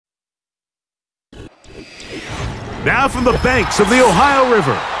Now from the banks of the Ohio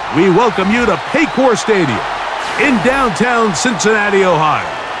River, we welcome you to Paycor Stadium in downtown Cincinnati, Ohio.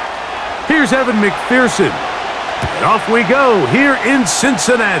 Here's Evan McPherson. And off we go here in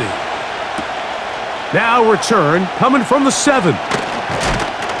Cincinnati. Now return coming from the 7.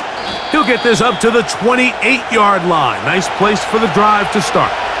 He'll get this up to the 28-yard line. Nice place for the drive to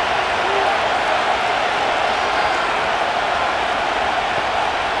start.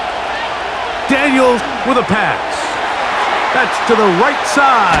 Daniels with a pass. That's to the right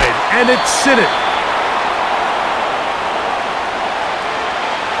side, and it's Cincinnati.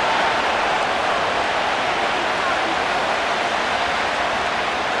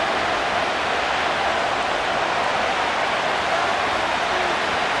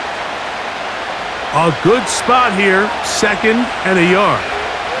 A good spot here, 2nd and a yard.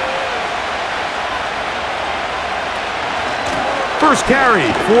 First carry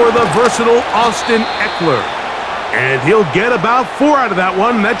for the versatile Austin Eckler. And he'll get about 4 out of that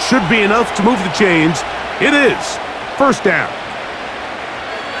one. That should be enough to move the chains. It is. First down.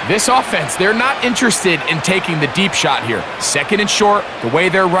 This offense, they're not interested in taking the deep shot here. 2nd and short, the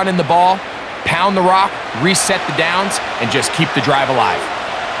way they're running the ball, pound the rock, reset the downs, and just keep the drive alive.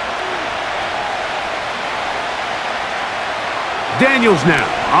 Daniels now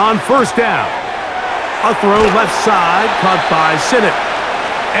on first down. A throw left side, caught by Cincinnati.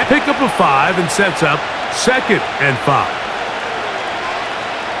 And pick up a 5 and sets up 2nd and 5.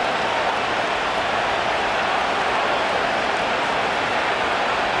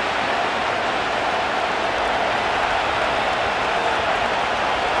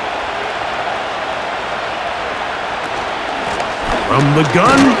 From the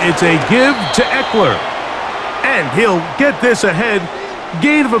gun, it's a give to Eckler. And he'll get this ahead.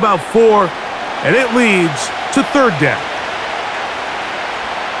 Gain of about 4, and it leads to 3rd down.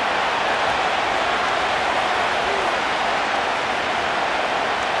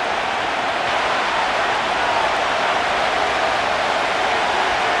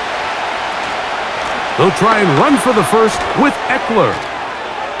 They'll try and run for the first with Eckler.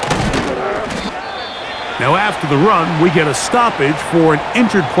 Now after the run, we get a stoppage for an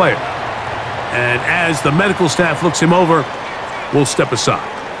injured player. And as the medical staff looks him over, we'll step aside.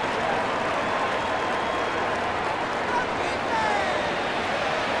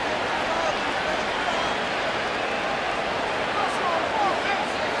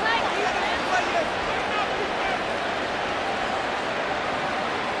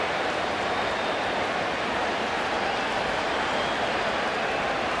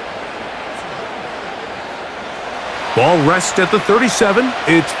 Ball rests at the 37.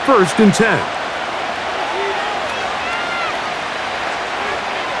 It's 1st and 10.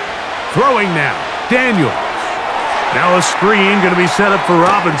 Throwing now, Daniels. Now a screen going to be set up for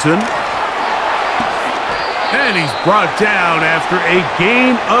Robinson. And he's brought down after a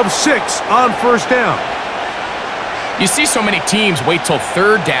gain of 6 on first down. You see so many teams wait till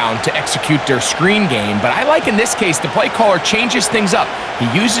 3rd down to execute their screen game, but I like in this case the play caller changes things up. He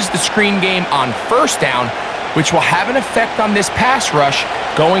uses the screen game on first down, which will have an effect on this pass rush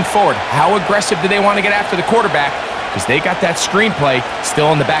going forward. How aggressive do they want to get after the quarterback? Because they got that screenplay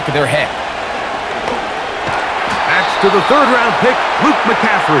still in the back of their head. That's to the 3rd-round pick, Luke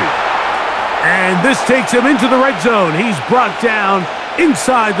McCaffrey. And this takes him into the red zone. He's brought down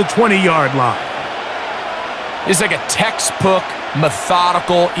inside the 20-yard line. It's like a textbook,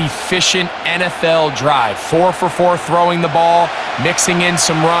 methodical, efficient NFL drive. 4 for 4 throwing the ball, mixing in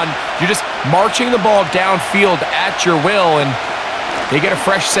some run. You're just marching the ball downfield at your will, and they get a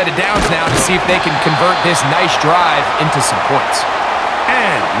fresh set of downs now to see if they can convert this nice drive into some points.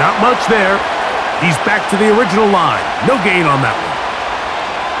 And not much there. He's back to the original line. No gain on that one.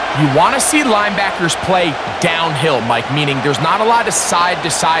 You want to see linebackers play downhill, Mike, meaning there's not a lot of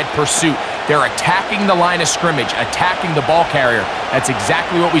side-to-side pursuit. They're attacking the line of scrimmage, attacking the ball carrier. That's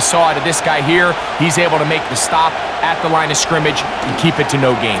exactly what we saw out of this guy here. He's able to make the stop at the line of scrimmage and keep it to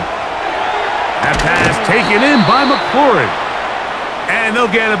no gain. That pass taken in by McLaurin. And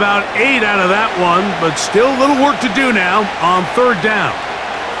they'll get about 8 out of that one, but still a little work to do now on 3rd down.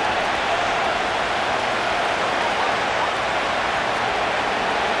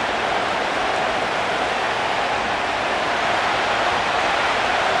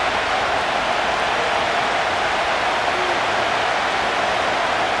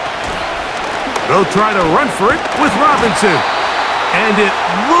 They'll try to run for it with Robinson. And it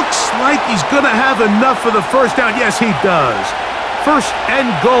looks like he's going to have enough for the first down. Yes, he does. 1st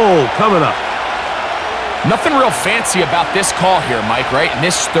and goal coming up. Nothing real fancy about this call here, Mike, right? And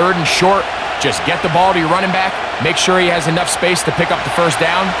this 3rd and short, just get the ball to your running back, make sure he has enough space to pick up the first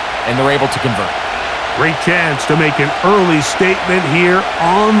down, and they're able to convert. Great chance to make an early statement here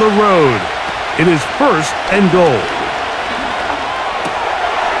on the road. It is 1st and goal.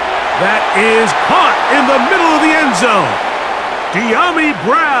 That is caught in the middle of the end zone. De'Ami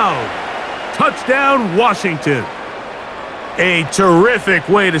Brown. Touchdown, Washington. A terrific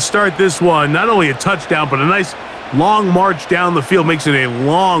way to start this one. Not only a touchdown, but a nice long march down the field. Makes it a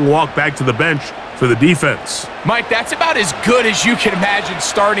long walk back to the bench for the defense. Mike, that's about as good as you can imagine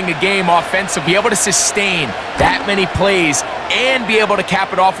starting a game offensively. Be able to sustain that many plays and be able to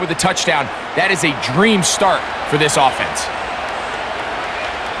cap it off with a touchdown. That is a dream start for this offense.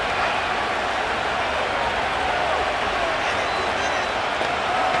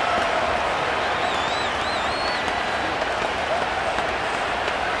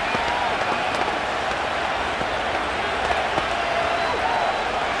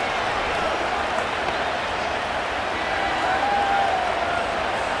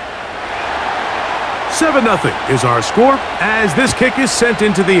 Seven 7-0 is our score as this kick is sent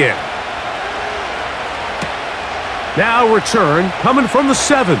into the air. Now return coming from the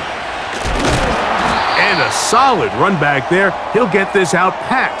 7. And a solid run back there. He'll get this out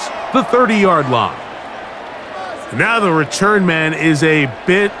past the 30-yard line. Now the return man is a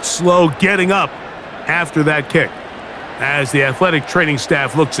bit slow getting up after that kick. As the athletic training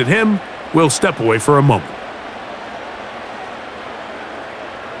staff looks at him, we'll step away for a moment.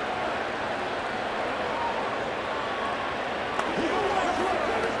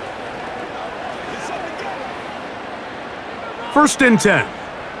 First and 10.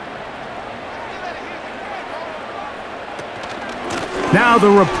 Now the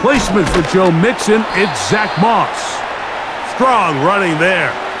replacement for Joe Mixon, it's Zach Moss. Strong running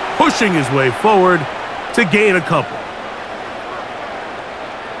there, pushing his way forward to gain a couple.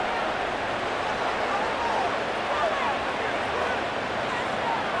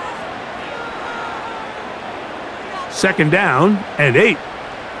 Second down and 8.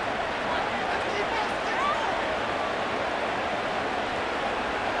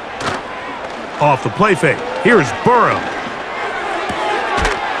 Off the play fake. Here's Burrow.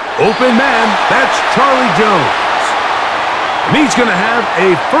 Open man. That's Charlie Jones. And he's going to have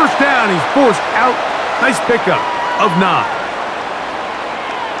a first down. He's forced out. Nice pickup of 9.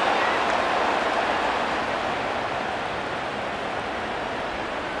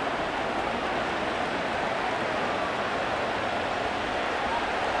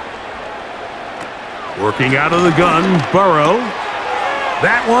 Working out of the gun, Burrow.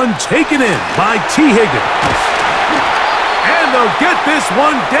 That one taken in by T. Higgins. And they'll get this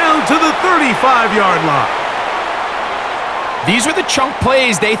one down to the 35-yard line. These are the chunk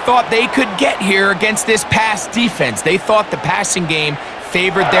plays they thought they could get here against this pass defense. They thought the passing game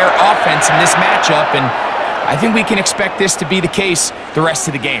favored their offense in this matchup, and I think we can expect this to be the case the rest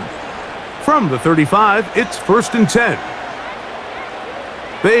of the game. From the 35, it's 1st and 10.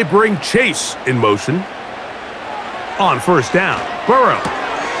 They bring Chase in motion. On first down, Burrow.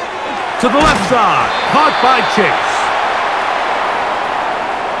 To the left side, caught by Chase.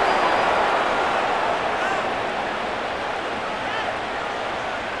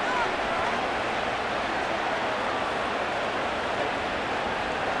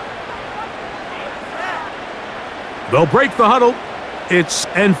 They'll break the huddle. It's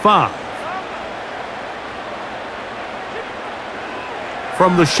N5.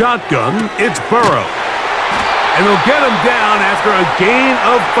 From the shotgun, it's Burrow. And they'll get him down after a gain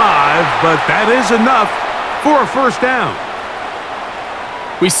of 5, but that is enough for a first down.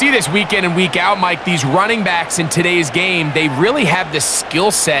 We see this week in and week out, Mike. These running backs in today's game, they really have the skill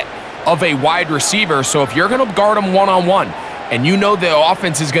set of a wide receiver. So if you're going to guard him one-on-one and you know the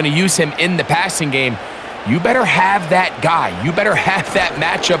offense is going to use him in the passing game, you better have that guy. You better have that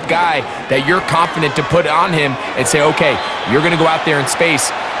matchup guy that you're confident to put on him and say, okay, you're going to go out there in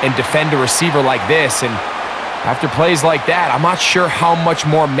space and defend a receiver like this. And after plays like that, I'm not sure how much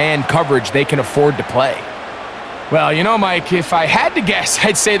more man coverage they can afford to play. Well, you know, Mike, if I had to guess,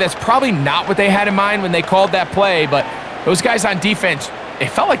 I'd say that's probably not what they had in mind when they called that play, but those guys on defense,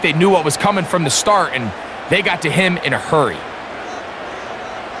 it felt like they knew what was coming from the start, and they got to him in a hurry.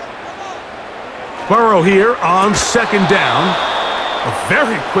 Burrow here on second down. A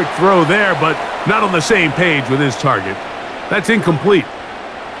very quick throw there, but not on the same page with his target. That's incomplete.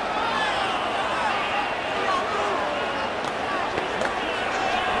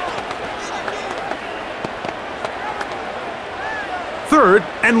 Third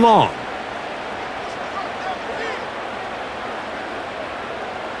and long.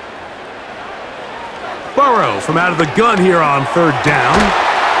 Burrow from out of the gun here on third down.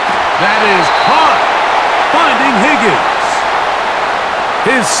 That is caught, finding Higgins.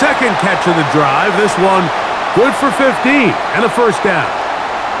 His second catch of the drive. This one good for 15 and a first down.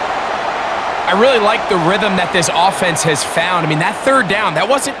 I really like the rhythm that this offense has found. I mean, that third down, that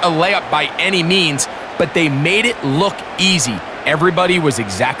wasn't a layup by any means, but they made it look easy. Everybody was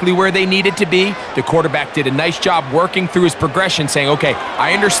exactly where they needed to be. The quarterback did a nice job working through his progression, saying, okay,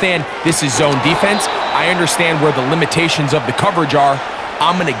 I understand this is zone defense. I understand where the limitations of the coverage are.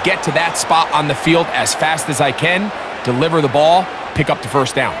 I'm going to get to that spot on the field as fast as I can, deliver the ball, pick up the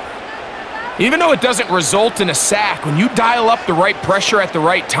first down. Even though it doesn't result in a sack, when you dial up the right pressure at the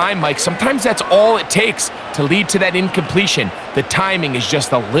right time, Mike, sometimes that's all it takes to lead to that incompletion. The timing is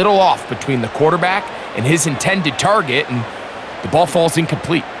just a little off between the quarterback and his intended target, and the ball falls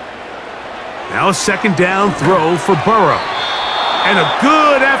incomplete. Now a second down throw for Burrow. And a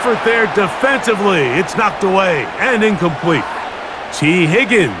good effort there defensively. It's knocked away and incomplete. T.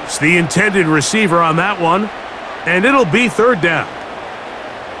 Higgins, the intended receiver on that one. And it'll be third down.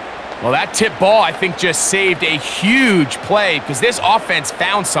 Well, that tip ball, I think, just saved a huge play because this offense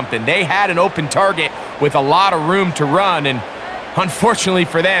found something. They had an open target with a lot of room to run, and unfortunately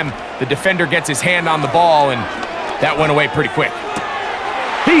for them, the defender gets his hand on the ball, and that went away pretty quick.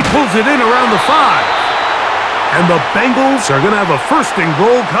 He pulls it in around the 5. And the Bengals are going to have a first and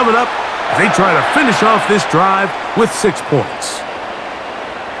goal coming up as they try to finish off this drive with 6 points.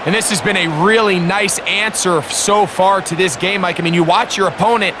 And this has been a really nice answer so far to this game, Mike. I mean, you watch your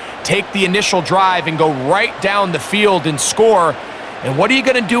opponent take the initial drive and go right down the field and score. And what are you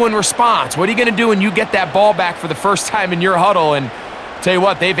going to do in response? What are you going to do when you get that ball back for the first time in your huddle? And tell you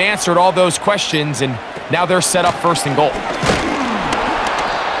what, they've answered all those questions, and now they're set up first and goal.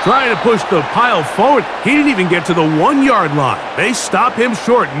 Trying to push the pile forward. He didn't even get to the 1-yard line. They stop him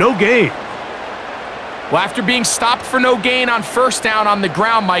short. No gain. Well, after being stopped for no gain on first down on the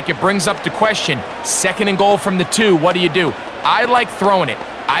ground, Mike, it brings up the question. Second and goal from the 2, what do? I like throwing it.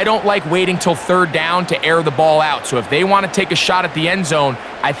 I don't like waiting till third down to air the ball out. So if they want to take a shot at the end zone,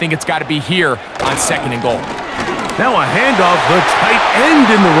 I think it's got to be here on second and goal. Now a handoff, the tight end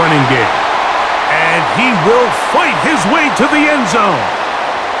in the running game. And he will fight his way to the end zone.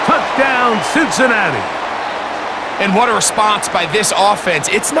 Touchdown, Cincinnati. And what a response by this offense.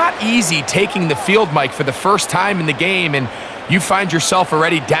 It's not easy taking the field, Mike, for the first time in the game, and you find yourself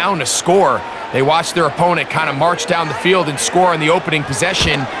already down a score. They watch their opponent kind of march down the field and score in the opening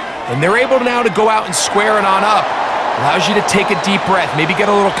possession, and they're able now to go out and square it on up. Allows you to take a deep breath, maybe get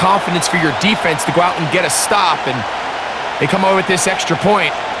a little confidence for your defense to go out and get a stop, and they come away with this extra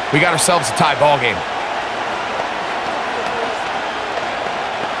point. We got ourselves a tie ball game.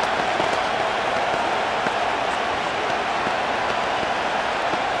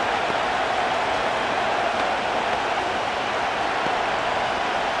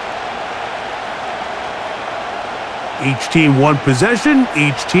 Each team one possession,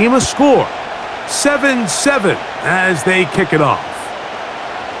 each team a score. 7-7 as they kick it off.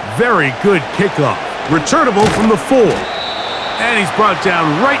 Very good kickoff. Returnable from the 4. And he's brought down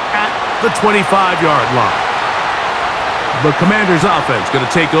right at the 25-yard line. The Commanders' offense going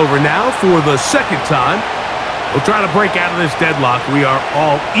to take over now for the second time. We'll try to break out of this deadlock. We are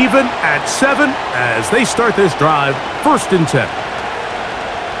all even at 7 as they start this drive, 1st and 10.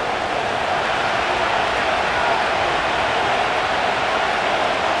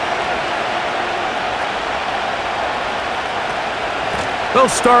 They'll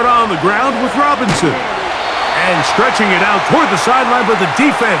start on the ground with Robinson. And stretching it out toward the sideline, but the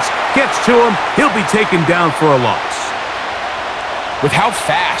defense gets to him. He'll be taken down for a loss. With how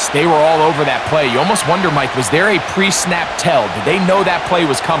fast they were all over that play, you almost wonder, Mike, was there a pre-snap tell? Did they know that play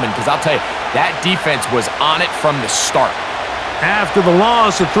was coming? Because I'll tell you, that defense was on it from the start. After the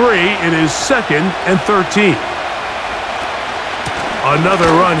loss of 3, it is 2nd and 13.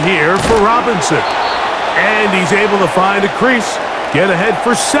 Another run here for Robinson. And he's able to find a crease. Get ahead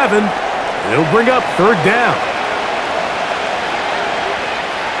for 7. It'll bring up 3rd down.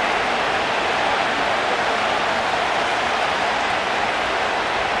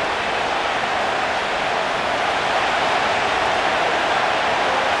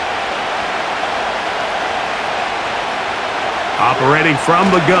 Operating from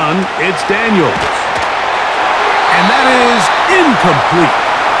the gun, it's Daniels. And that is incomplete.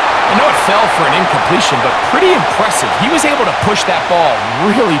 I know it fell for an incompletion, but pretty impressive. He was able to push that ball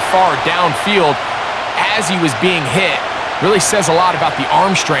really far downfield as he was being hit. Really says a lot about the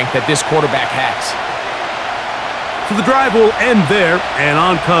arm strength that this quarterback has. So the drive will end there, and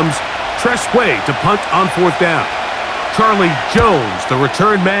on comes Tressway to punt on 4th down. Charlie Jones, the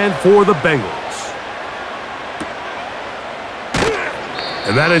return man for the Bengals.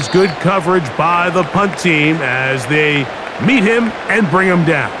 And that is good coverage by the punt team as they meet him and bring him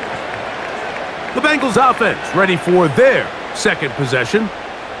down. The Bengals offense ready for their second possession.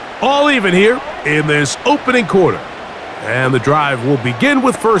 All even here in this opening quarter. And the drive will begin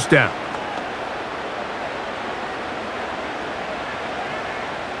with first down.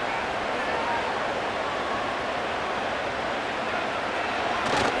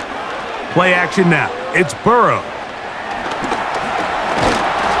 Play action now. It's Burrow.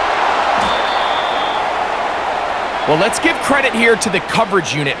 Well, let's give credit here to the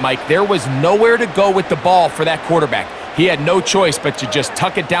coverage unit, Mike. There was nowhere to go with the ball for that quarterback. He had no choice but to just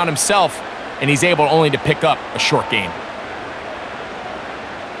tuck it down himself, and he's able only to pick up a short gain.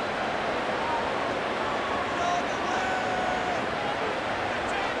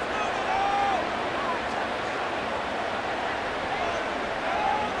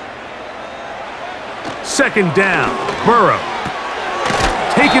 Second down, Burrow.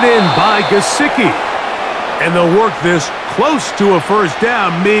 Taken in by Gesicki. And they'll work this close to a first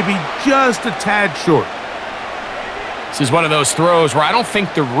down, maybe just a tad short. This is one of those throws where I don't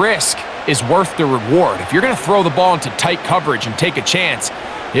think the risk is worth the reward. If you're going to throw the ball into tight coverage and take a chance,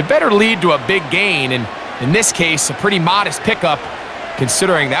 it better lead to a big gain, and in this case, a pretty modest pickup,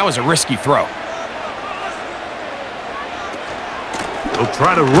 considering that was a risky throw. They'll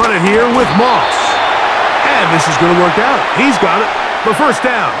try to run it here with Moss. And this is going to work out. He's got it. The first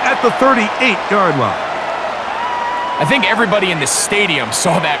down at the 38-yard line. I think everybody in the stadium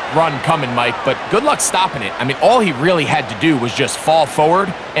saw that run coming, Mike, but good luck stopping it. I mean, all he really had to do was just fall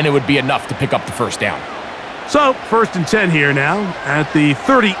forward, and it would be enough to pick up the first down. So, 1st and 10 here now at the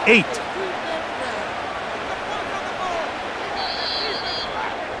 38.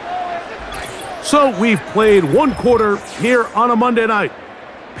 So, we've played one quarter here on a Monday night.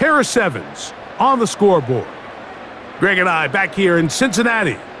 Pair of sevens on the scoreboard. Greg and I back here in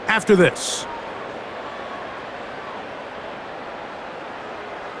Cincinnati after this.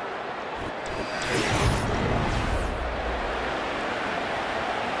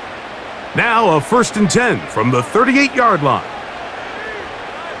 Now a 1st and 10 from the 38-yard line.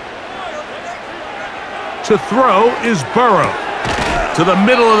 To throw is Burrow. To the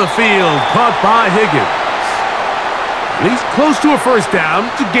middle of the field, caught by Higgins. And he's close to a first down.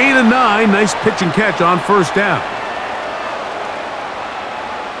 It's a gain of 9. Nice pitch and catch on first down.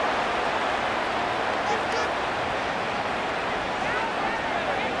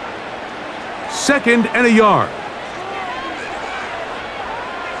 Second and a yard.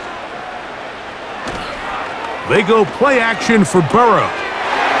 They go play action for Burrow.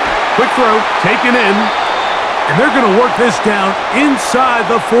 Quick throw, taken in, and they're going to work this down inside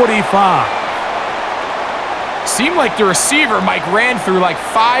the 45. Seemed like the receiver, Mike, ran through like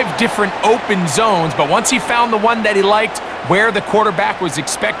 5 different open zones, but once he found the one that he liked, where the quarterback was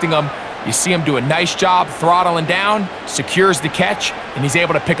expecting him, you see him do a nice job throttling down, secures the catch, and he's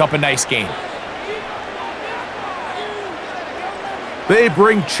able to pick up a nice gain. They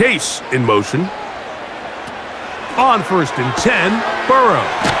bring Chase in motion. On 1st and 10, Burrow.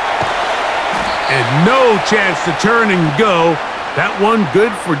 And no chance to turn and go. That one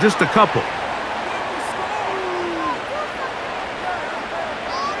good for just a couple.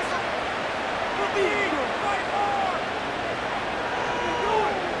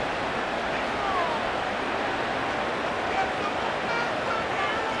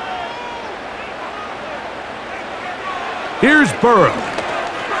 Here's Burrow.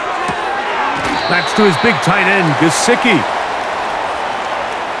 That's to his big tight end, Gesicki.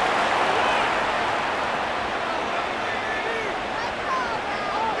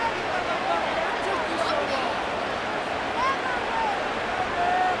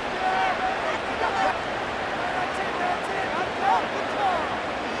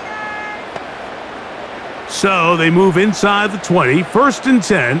 So they move inside the 20, 1st and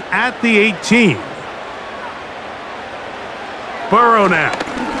 10 at the 18. Burrow now.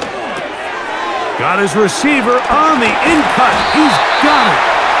 Got his receiver on the in-cut. He's got it.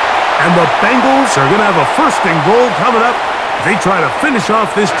 And the Bengals are going to have a 1st and goal coming up. They try to finish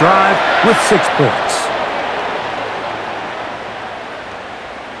off this drive with 6 points.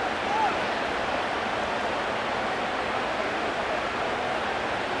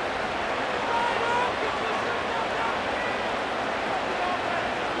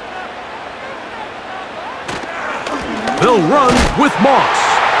 They'll run with Moss.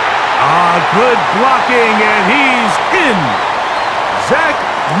 Good blocking, and he's in. Zach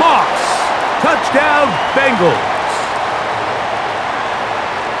Moss. Touchdown, Bengals.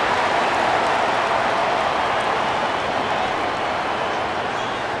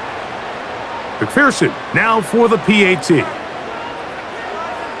 McPherson now for the PAT.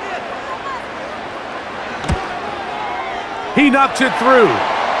 He knocks it through.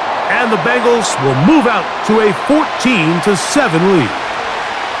 And the Bengals will move out to a 14-7 lead.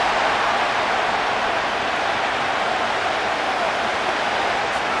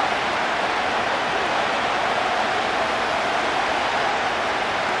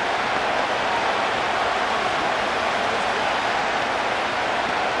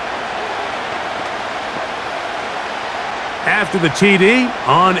 After the TD,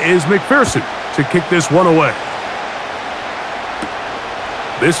 on is McPherson to kick this one away.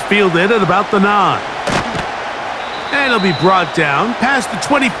 This fielded at about the 9. And it'll be brought down past the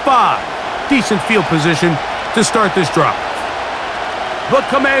 25. Decent field position to start this drive. The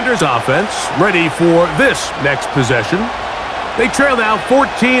Commanders' offense ready for this next possession. They trail now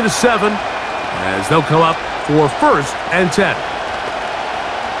 14-7 as they'll come up for 1st and 10.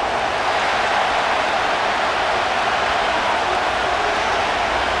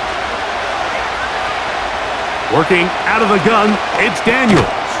 Working out of the gun, it's Daniels.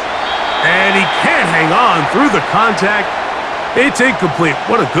 And he can't hang on through the contact. It's incomplete.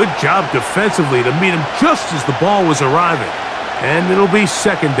 What a good job defensively to meet him just as the ball was arriving. And it'll be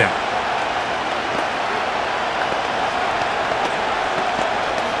 2nd down.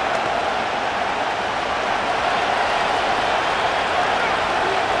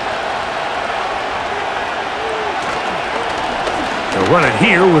 They'll run it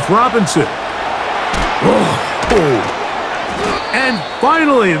here with Robinson. And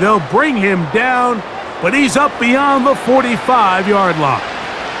finally, they'll bring him down, but he's up beyond the 45-yard line.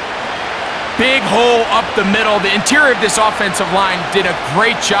 Big hole up the middle. The interior of this offensive line did a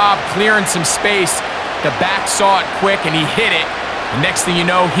great job clearing some space. The back saw it quick, and he hit it. The next thing you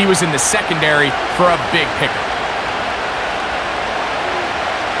know, he was in the secondary for a big pickup.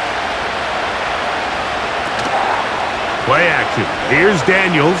 Play action. Here's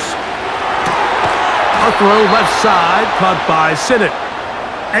Daniels. A throw left side, caught by Cincinnati.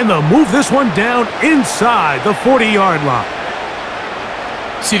 And they'll move this one down inside the 40-yard line.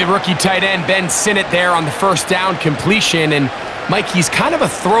 See the rookie tight end, Ben Cincinnati, there on the 1st down completion. And, Mike, he's kind of a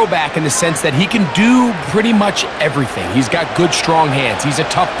throwback in the sense that he can do pretty much everything. He's got good, strong hands. He's a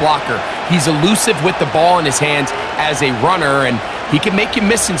tough blocker. He's elusive with the ball in his hands as a runner, and he can make you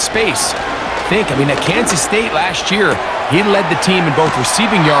miss in space. I mean, at Kansas State last year, he led the team in both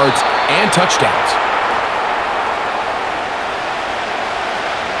receiving yards and touchdowns.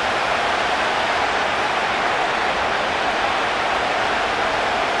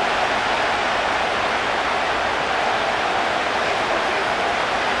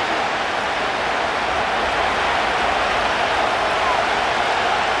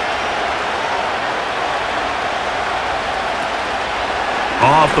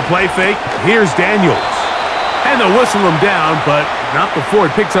 Off the play fake, here's Daniels. And they'll whistle him down, but not before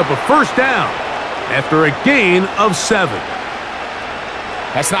he picks up a 1st down after a gain of 7.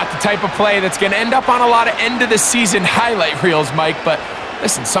 That's not the type of play that's going to end up on a lot of end-of-the-season highlight reels, Mike. But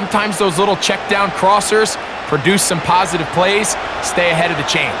listen, sometimes those little check-down crossers produce some positive plays. Stay ahead of the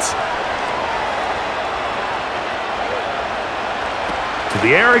chains. To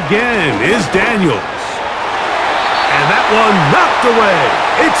the air again is Daniels. And that one knocked away.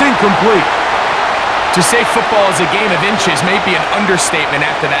 It's incomplete. To say football is a game of inches may be an understatement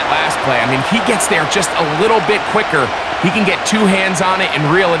after that last play. I mean, he gets there just a little bit quicker. He can get 2 hands on it and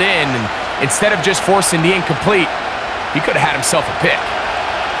reel it in. And instead of just forcing the incomplete, he could have had himself a pick.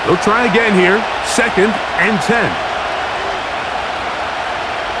 They'll try again here. 2nd and 10.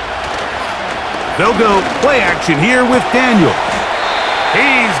 They'll go play action here with Daniels.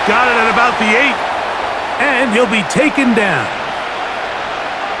 He's got it at about the 8. And he'll be taken down.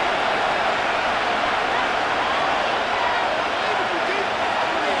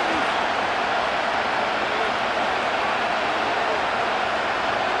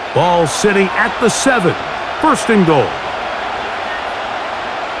 Ball sitting at the 7. 1st and goal.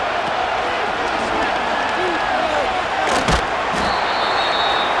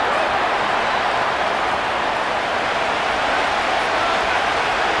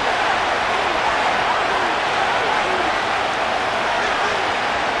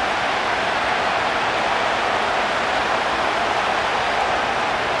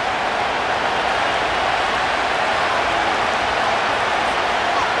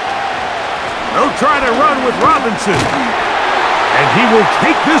 Trying to run with Robinson. And he will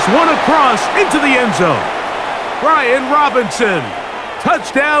take this one across into the end zone. Brian Robinson.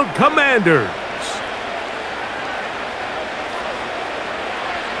 Touchdown, Commanders.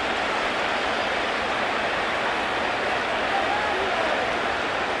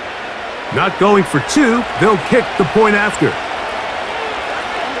 Not going for 2. They'll kick the point after.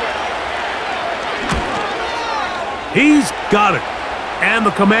 He's got it. And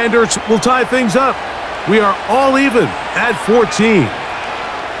the Commanders will tie things up. We are all even at 14.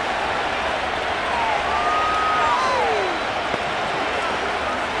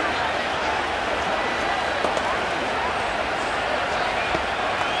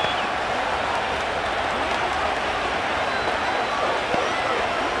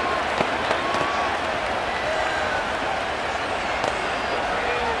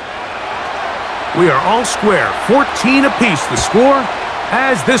 We are all square, 14 apiece the score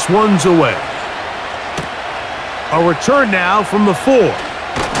as this one's away. A return now from the 4.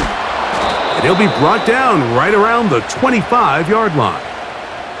 And he'll be brought down right around the 25-yard line.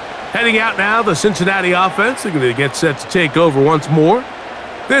 Heading out now, the Cincinnati offense. They're going to get set to take over once more.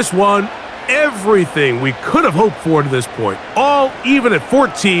 This one, everything we could have hoped for to this point. All even at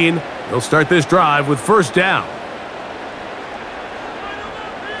 14. They'll start this drive with first down.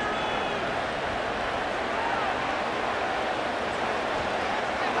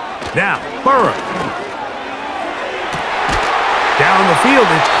 Now, Burrow. Down the field,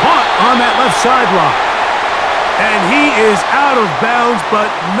 it's caught on that left sideline. And he is out of bounds, but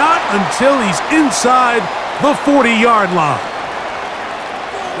not until he's inside the 40-yard line.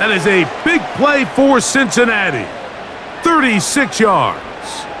 That is a big play for Cincinnati. 36 yards.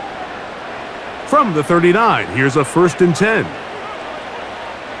 From the 39, here's a 1st and 10.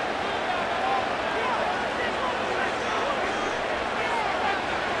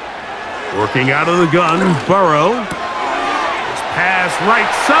 Working out of the gun, Burrow. Pass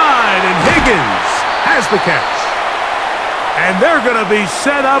right side, and Higgins has the catch. And they're going to be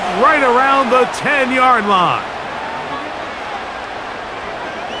set up right around the 10-yard line.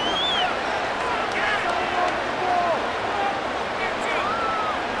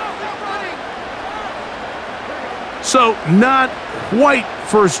 So not quite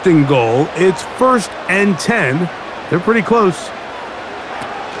 1st and goal. It's 1st and 10. They're pretty close.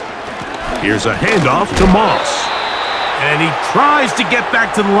 Here's a handoff to Moss. And he tries to get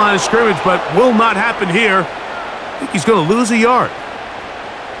back to the line of scrimmage, but will not happen here. I think he's going to lose a yard.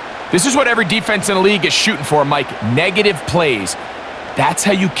 This is what every defense in the league is shooting for, Mike. Negative plays. That's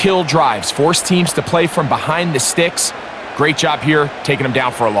how you kill drives. Force teams to play from behind the sticks. Great job here, taking them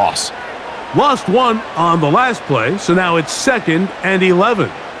down for a loss. Lost one on the last play, so now it's 2nd and 11.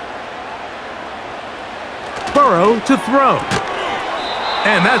 Burrow to throw.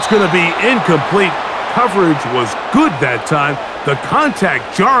 And that's going to be incomplete. Coverage was good that time. The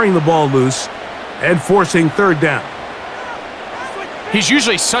contact jarring the ball loose and forcing 3rd down. He's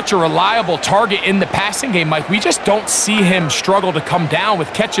usually such a reliable target in the passing game, Mike. We just don't see him struggle to come down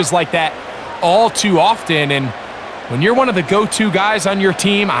with catches like that all too often. And when you're one of the go-to guys on your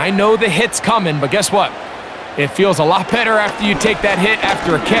team, I know the hit's coming, but guess what? It feels a lot better after you take that hit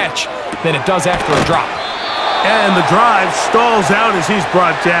after a catch than it does after a drop. And the drive stalls out as he's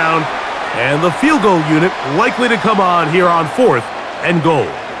brought down. And the field goal unit likely to come on here on 4th and goal.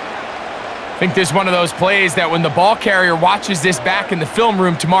 I think this is one of those plays that when the ball carrier watches this back in the film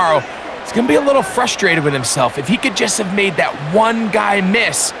room tomorrow, he's going to be a little frustrated with himself. If he could just have made that one guy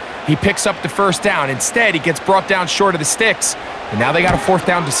miss, he picks up the 1st down. Instead, he gets brought down short of the sticks, and now they got a 4th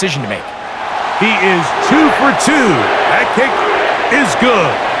down decision to make. He is 2 for 2. That kick is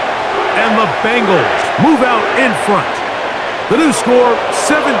good. And the Bengals move out in front. The new score,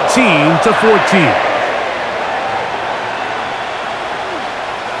 17-14.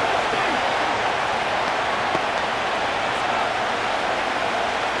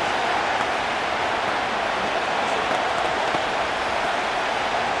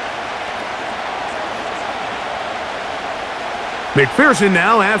 McPherson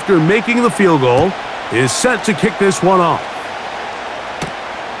now, after making the field goal, is set to kick this one off.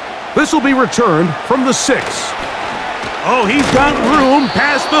 This will be returned from the 6. Oh, he's got room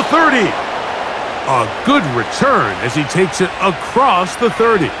past the 30. A good return as he takes it across the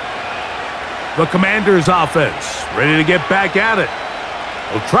 30. The Commanders' offense ready to get back at it.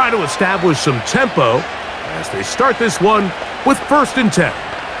 They'll try to establish some tempo as they start this one with 1st and 10.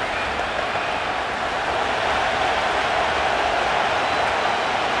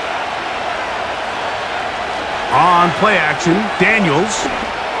 On play action, Daniels.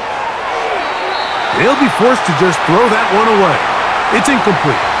 They'll be forced to just throw that one away. It's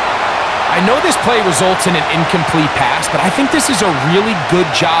incomplete. I know this play results in an incomplete pass, but I think this is a really good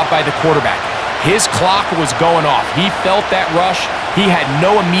job by the quarterback. His clock was going off. He felt that rush. He had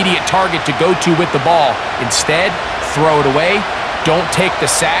no immediate target to go to with the ball. Instead, throw it away. Don't take the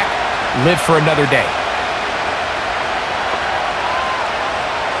sack. Live for another day.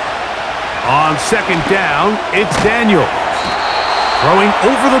 On 2nd down, it's Daniels. Throwing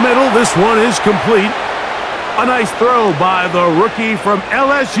over the middle, this one is complete. A nice throw by the rookie from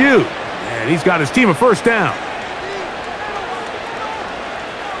LSU. And he's got his team a first down.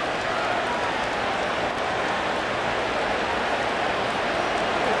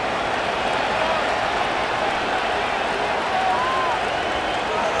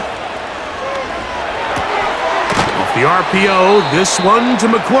 Off the RPO, this one to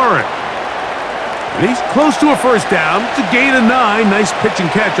McLaurin. And he's close to a first down. It's a gain of 9. Nice pitch and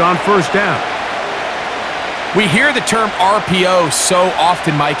catch on first down. We hear the term RPO so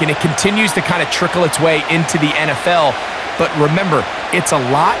often, Mike, and it continues to kind of trickle its way into the NFL. But remember, it's a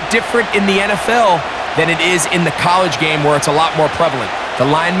lot different in the NFL than it is in the college game where it's a lot more prevalent. The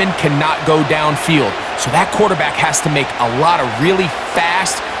lineman cannot go downfield, so that quarterback has to make a lot of really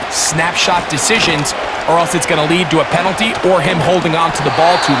fast snapshot decisions, or else it's going to lead to a penalty or him holding on to the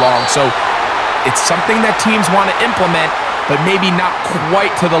ball too long. So it's something that teams want to implement, but maybe not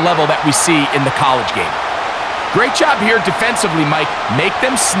quite to the level that we see in the college game. Great job here defensively, Mike. Make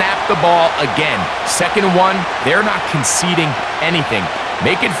them snap the ball again. 2nd and 1, they're not conceding anything.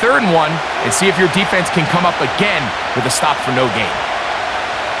 Make it 3rd and 1 and see if your defense can come up again with a stop for no gain.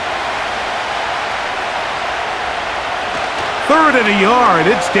 3rd and a yard,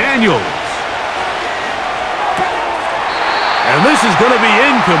 it's Daniels. And this is going to be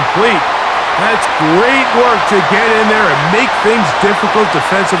incomplete. That's great work to get in there and make things difficult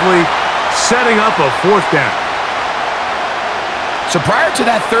defensively, setting up a 4th down. So prior to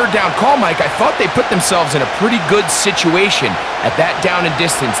that 3rd down call, Mike, I thought they put themselves in a pretty good situation at that down and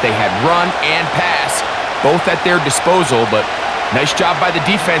distance. They had run and pass, both at their disposal, but nice job by the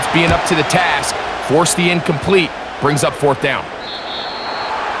defense being up to the task. Force the incomplete, brings up 4th down.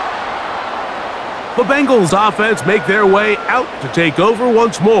 The Bengals offense make their way out to take over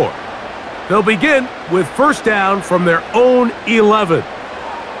once more. They'll begin with first down from their own 11.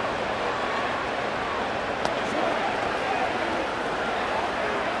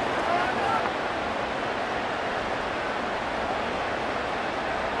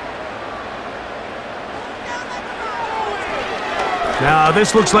 Now,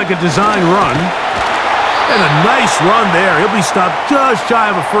 this looks like a design run. And a nice run there. He'll be stopped just shy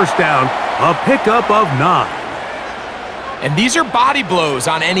of a first down. A pickup of 9. And these are body blows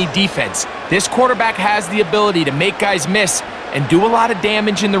on any defense. This quarterback has the ability to make guys miss and do a lot of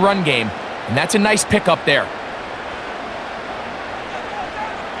damage in the run game. And that's a nice pickup there.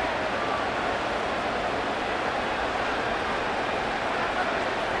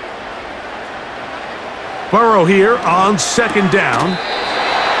 Burrow here on 2nd down.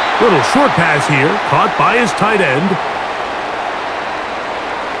 Little short pass here, caught by his tight end.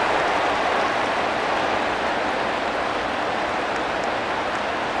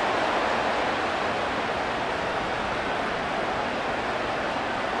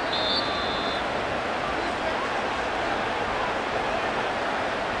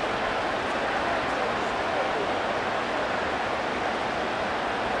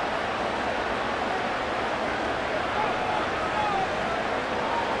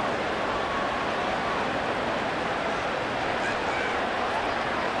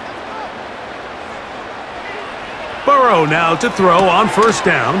 Burrow now to throw on first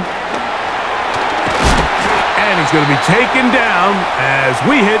down. And he's going to be taken down as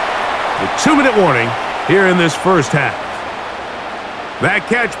we hit the 2-minute warning here in this first half. That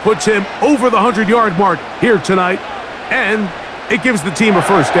catch puts him over the 100-yard mark here tonight, and it gives the team a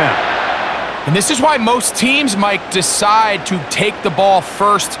first down. And this is why most teams, Mike, decide to take the ball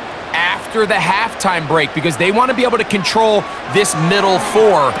first after the halftime break, because they want to be able to control this middle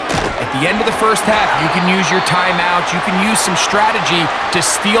 4. At the end of the first half, you can use your timeout. You can use some strategy to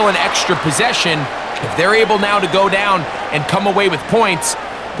steal an extra possession. If they're able now to go down and come away with points,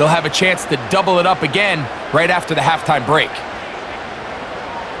 they'll have a chance to double it up again right after the halftime break.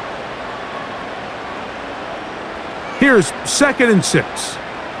 Here's 2nd and 6.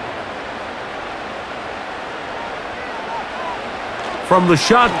 From the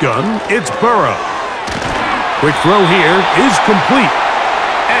shotgun, it's Burrow. Quick throw here is complete.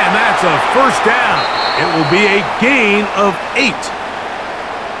 And that's a first down. It will be a gain of 8.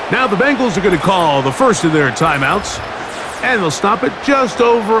 Now the Bengals are going to call the first of their timeouts, and they'll stop it just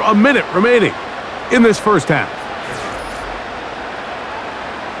over a minute remaining in this first half.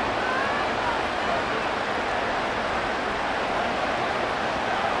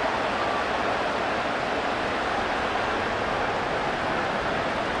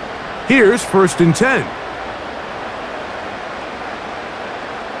 Here's 1st and 10.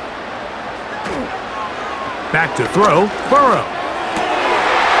 Back to throw, Burrow.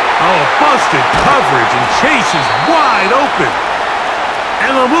 Oh, busted coverage, and Chase is wide open.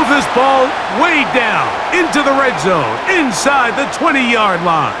 And they'll move this ball way down into the red zone, inside the 20-yard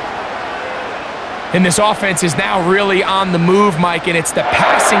line. And this offense is now really on the move, Mike, and it's the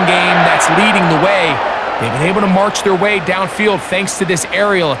passing game that's leading the way. They've been able to march their way downfield thanks to this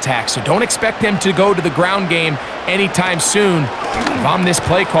aerial attack, so don't expect them to go to the ground game anytime soon. If I'm this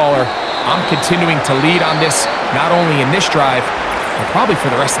play caller, I'm continuing to lead on this, not only in this drive, but probably for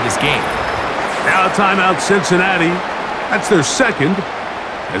the rest of this game. Now timeout Cincinnati. That's their second,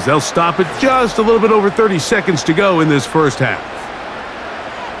 as they'll stop it just a little bit over 30 seconds to go in this first half.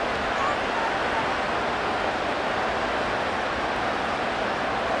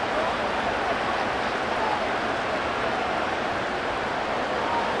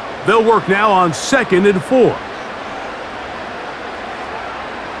 They'll work now on 2nd and 4.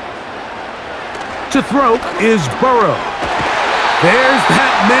 To throw is Burrow. There's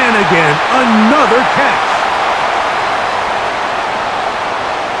that man again. Another catch.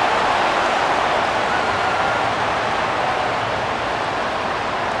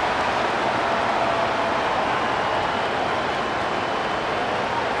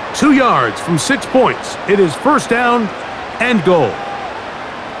 Two yards from 6 points. It is first down and goal.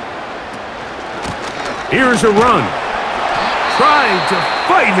 Here's a run. Trying to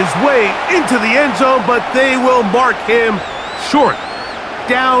fight his way into the end zone, but they will mark him short.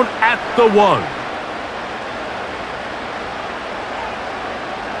 Down at the 1.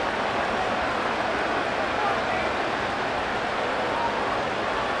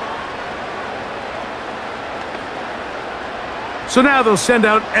 So now they'll send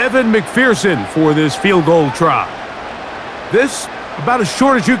out Evan McPherson for this field goal try. This, about as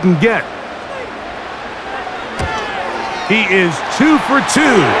short as you can get. He is 2 for 2.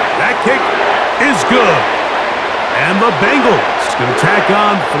 That kick is good. And the Bengals can tack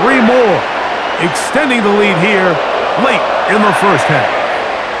on 3 more, extending the lead here late in the first half.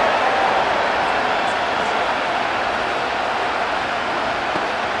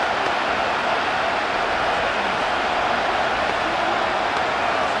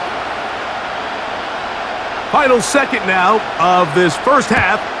 Final second now of this first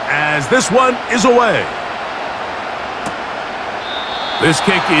half as this one is away. This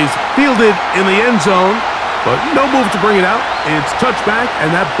kick is fielded in the end zone, but no move to bring it out. It's touchback, and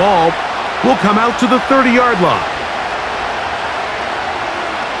that ball will come out to the 30-yard line.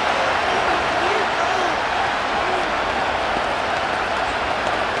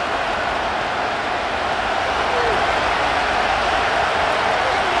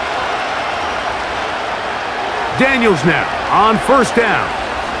 Daniels now on first down.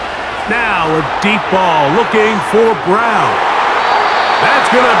 Now a deep ball looking for Brown.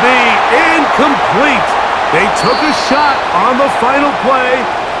 That's going to be incomplete. They took a shot on the final play.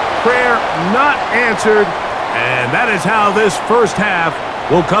 Prayer not answered. And that is how this first half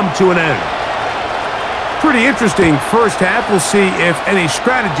will come to an end. Pretty interesting first half. We'll see if any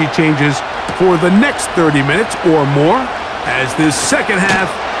strategy changes for the next 30 minutes or more as this second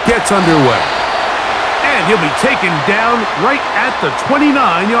half gets underway. And he'll be taken down right at the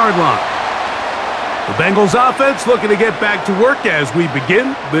 29-yard line. The Bengals offense looking to get back to work as we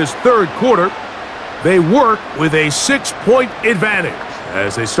begin this third quarter. They work with a 6-point advantage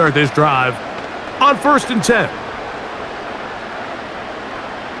as they start this drive on 1st and 10.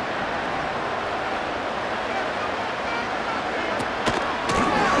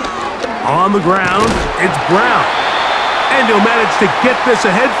 On the ground, it's Brown. And he'll manage to get this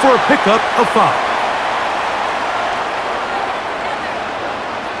ahead for a pickup of 5.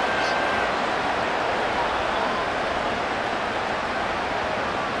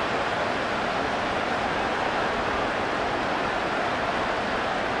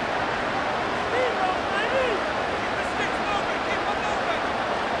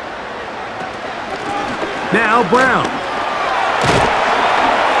 Now Brown.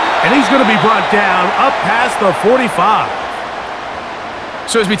 And he's going to be brought down up past the 45.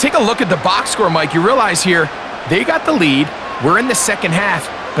 So as we take a look at the box score, Mike, you realize here they got the lead. We're in the second half,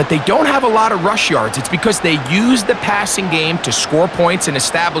 but they don't have a lot of rush yards. It's because they use the passing game to score points and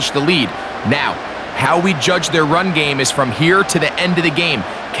establish the lead. Now, how we judge their run game is from here to the end of the game.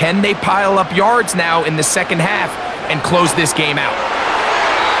 Can they pile up yards now in the second half and close this game out?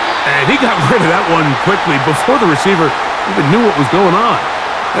 And he got rid of that one quickly before the receiver even knew what was going on.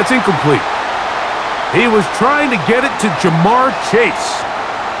 That's incomplete. He was trying to get it to Jamar Chase.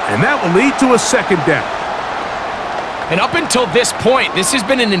 And that will lead to a second down. And up until this point, this has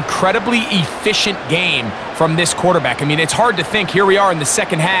been an incredibly efficient game from this quarterback. I mean, it's hard to think. Here we are in the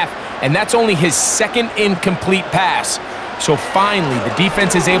second half, and that's only his second incomplete pass. So finally, the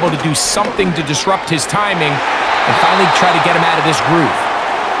defense is able to do something to disrupt his timing and finally try to get him out of this groove.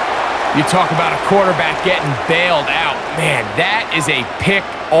 You talk about a quarterback getting bailed out. Man, that is a pick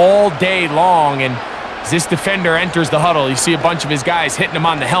all day long. And as this defender enters the huddle, you see a bunch of his guys hitting him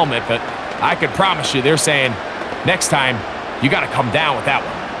on the helmet. But I could promise you they're saying, next time, you got to come down with that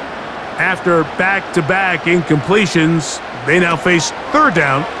one. After back-to-back incompletions, they now face 3rd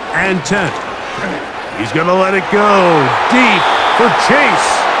down and 10. He's going to let it go deep for Chase.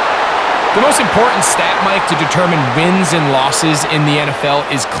 The most important stat, Mike, to determine wins and losses in the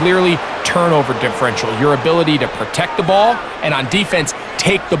NFL is clearly turnover differential, your ability to protect the ball and on defense,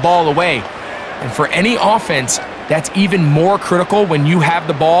 take the ball away. And for any offense, that's even more critical when you have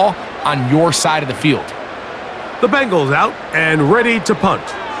the ball on your side of the field. The Bengals out and ready to punt.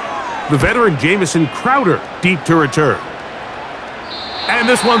 The veteran Jamison Crowder deep to return. And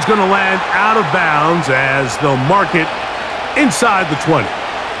this one's going to land out of bounds as they'll mark it inside the 20.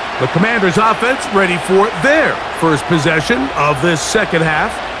 The Commanders' offense ready for their first possession of this second half.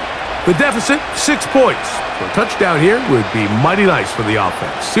 The deficit, 6 points. So a touchdown here would be mighty nice for the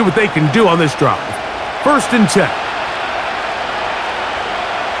offense. See what they can do on this drive. 1st and 10.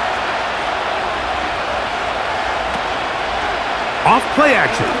 Off play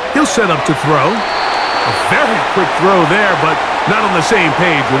action. He'll set up to throw. A very quick throw there, but not on the same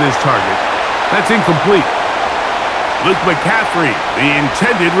page with his target. That's incomplete. Luke McCaffrey, the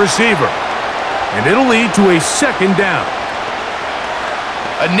intended receiver. And it'll lead to a 2nd down.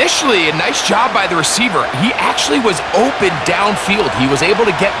 Initially, a nice job by the receiver. He actually was open downfield. He was able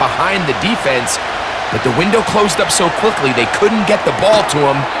to get behind the defense, but the window closed up so quickly they couldn't get the ball to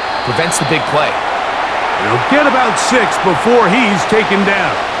him. Prevents the big play. He'll get about 6 before he's taken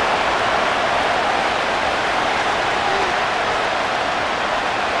down.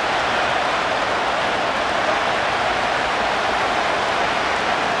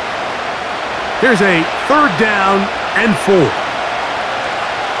 Here's a 3rd down and 4.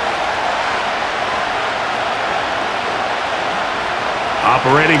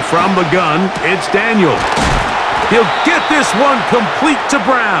 Operating from the gun, it's Daniel. He'll get this one complete to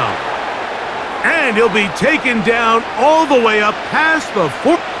Brown. And he'll be taken down all the way up past the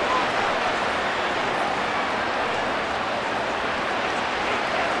 4.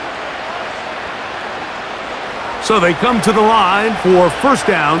 So they come to the line for 1st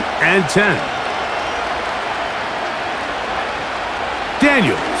down and 10.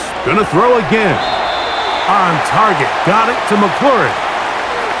 Daniels gonna throw again. On target, got it to McLaurin.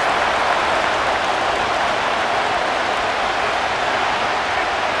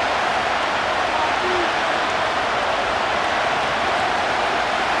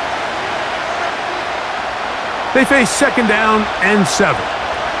 They face 2nd down and 7.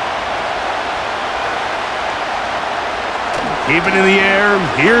 Keep it in the air.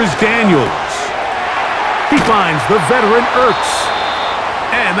 Here's Daniels. He finds the veteran Ertz.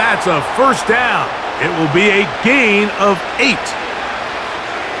 And that's a 1st down. It will be a gain of 8.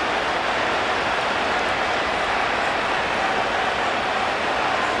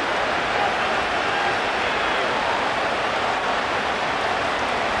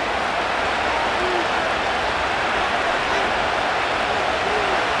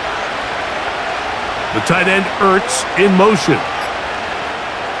 The tight end Ertz in motion.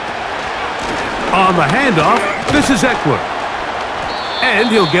 On the handoff, this is Eckler. And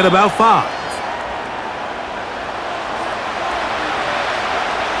he'll get about 5.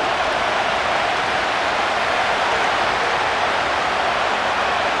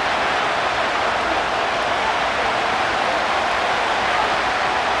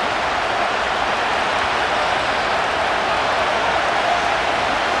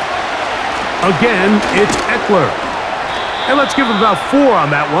 Again, it's Eckler. And let's give him about 4 on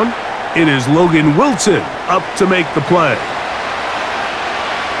that one. It is Logan Wilson up to make the play.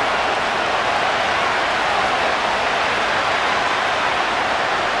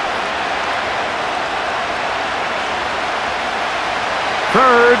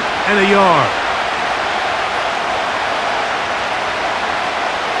 Third and a yard.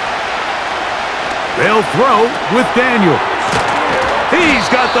 They'll throw with Daniels. He's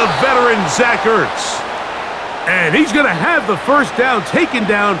got the veteran Zach Ertz. And he's going to have the 1st down taken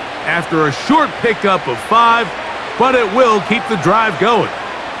down after a short pickup of 5, but it will keep the drive going.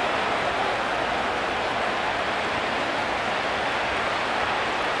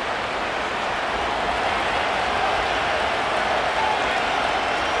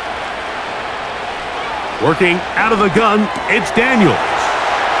 Working out of the gun, it's Daniels.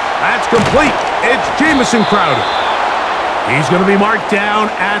 That's complete. It's Jamison Crowder. He's going to be marked down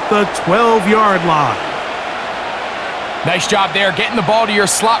at the 12-yard line. Nice job there, getting the ball to your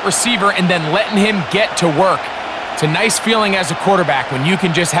slot receiver and then letting him get to work. It's a nice feeling as a quarterback when you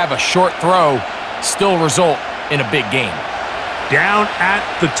can just have a short throw still result in a big game. Down at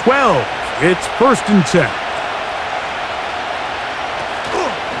the 12. It's 1st and 10.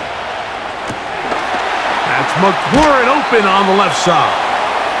 That's McLaurin open on the left side.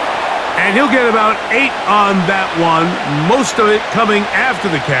 And he'll get about 8 on that one, most of it coming after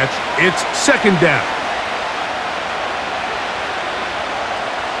the catch. It's 2nd down.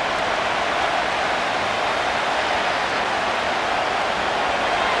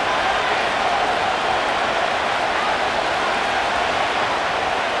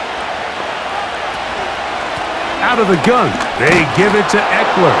 Out of the gun, they give it to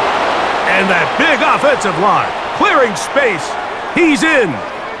Eckler. And that big offensive line, clearing space. He's in.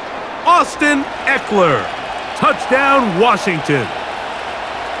 Austin Eckler. Touchdown, Washington.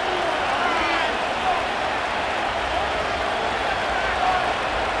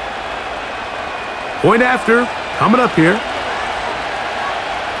 Point after, coming up here.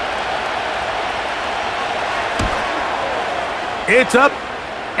 It's up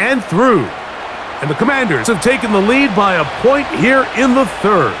and through. And the Commanders have taken the lead by a point here in the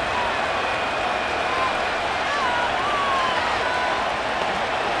 3rd.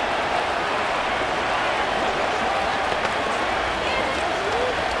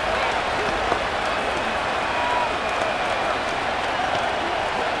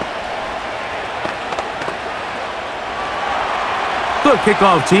 The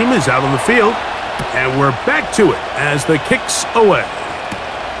kickoff team is out on the field, and we're back to it as the kick's away.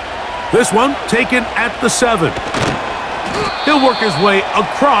 This one taken at the 7. He'll work his way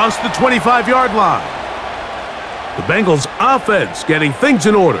across the 25-yard line. The Bengals offense getting things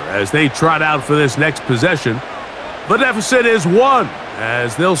in order as they trot out for this next possession. The deficit is 1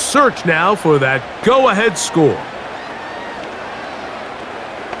 as they'll search now for that go-ahead score.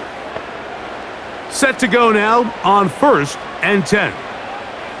 Set to go now on 1st and 10.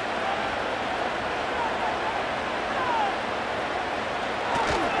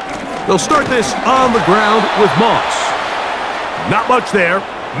 They'll start this on the ground with Moss. Not much there,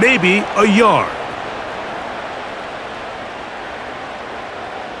 maybe a yard.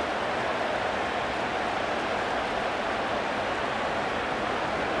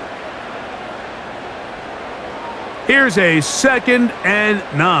 Here's a 2nd and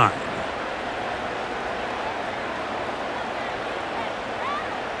 9.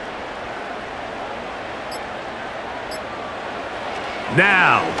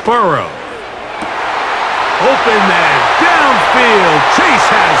 Now, Burrow. Open man, downfield. Chase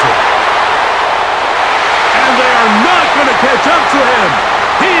has it. And they are not going to catch up to him.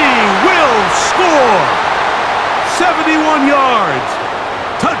 He will score. 71 yards.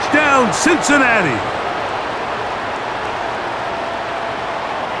 Touchdown, Cincinnati.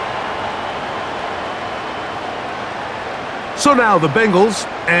 So now the Bengals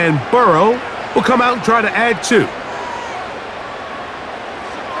and Burrow will come out and try to add 2.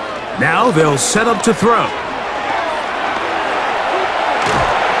 Now they'll set up to throw.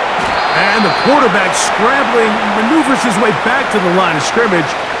 And the quarterback scrambling, maneuvers his way back to the line of scrimmage,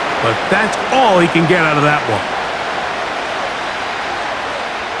 but that's all he can get out of that one.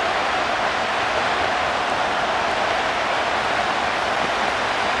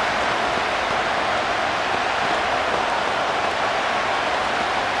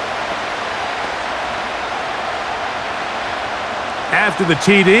 After the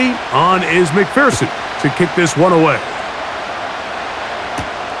TD, on is McPherson to kick this one away.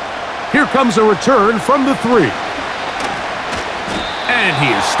 Here comes a return from the 3. And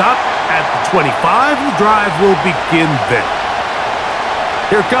he is stopped at the 25. The drive will begin then.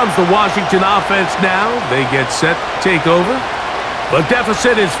 Here comes the Washington offense now. They get set to take over. The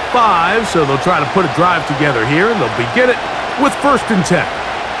deficit is 5, so they'll try to put a drive together here, and they'll begin it with 1st and 10.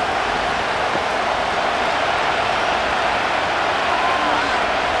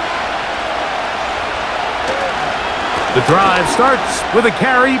 The drive starts with a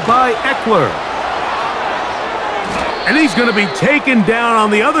carry by Eckler. And he's going to be taken down on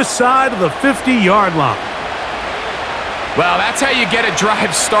the other side of the 50-yard line. Well, that's how you get a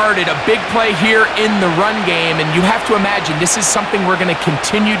drive started. A big play here in the run game, and you have to imagine this is something we're going to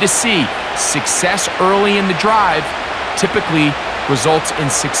continue to see. Success early in the drive typically results in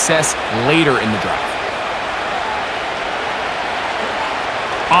success later in the drive.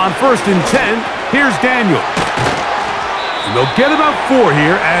 On 1st and 10, here's Daniel. And they'll get about 4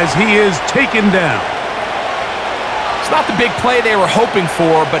 here as he is taken down. It's not the big play they were hoping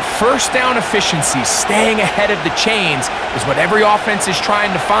for, but first down efficiency, staying ahead of the chains, is what every offense is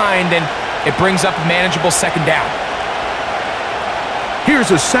trying to find, and it brings up a manageable 2nd down.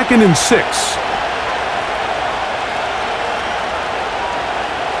 Here's a 2nd and 6.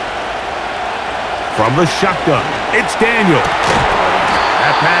 From the shotgun, it's Daniel.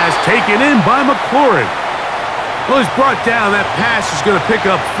 That pass taken in by McLaurin. Well, he's brought down. That pass is going to pick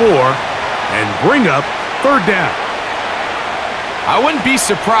up 4 and bring up 3rd down. I wouldn't be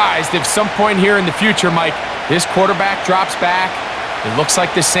surprised if some point here in the future, Mike, this quarterback drops back. It looks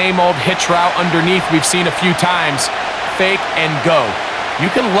like the same old hitch route underneath we've seen a few times. Fake and go.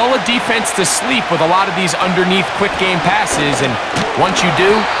 You can lull a defense to sleep with a lot of these underneath quick game passes, and once you do,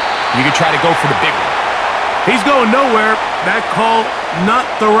 you can try to go for the big one. He's going nowhere. That call, not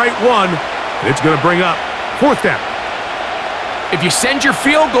the right one. It's going to bring up 4th down. If you send your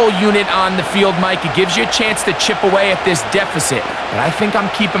field goal unit on the field, Mike, it gives you a chance to chip away at this deficit. But I think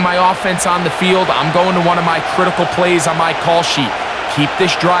I'm keeping my offense on the field. I'm going to one of my critical plays on my call sheet. Keep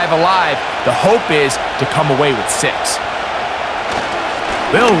this drive alive. The hope is to come away with 6.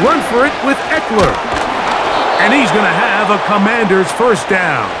 They'll run for it with Eckler. And he's going to have a Commander's 1st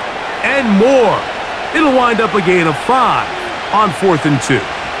down. And more. It'll wind up a gain of 5 on 4th and 2.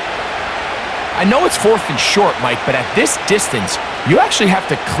 I know it's 4th and short, Mike, but at this distance, you actually have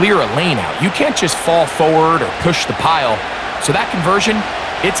to clear a lane out. You can't just fall forward or push the pile. So that conversion,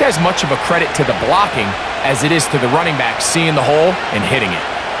 it's as much of a credit to the blocking as it is to the running back seeing the hole and hitting it.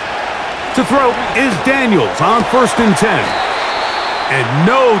 To throw is Daniels on 1st and 10. And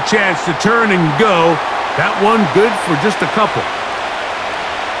no chance to turn and go. That one good for just a couple.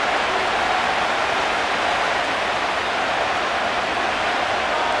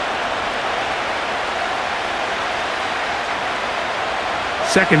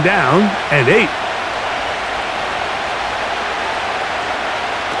 Second down and 8.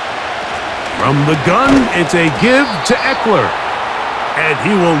 From the gun, it's a give to Eckler. And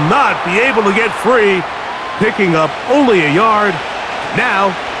he will not be able to get free, picking up only a yard.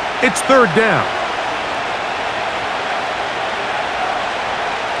 Now, it's 3rd down.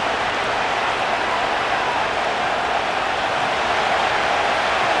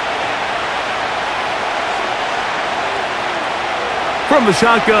 From the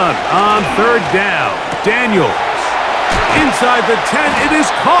shotgun on 3rd down, Daniels. Inside the 10, it is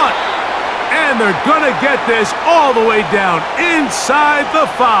caught. And they're going to get this all the way down inside the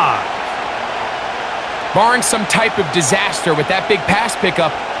 5. Barring some type of disaster with that big pass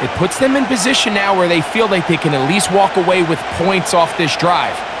pickup, it puts them in position now where they feel like they can at least walk away with points off this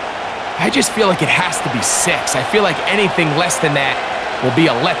drive. I just feel like it has to be 6. I feel like anything less than that will be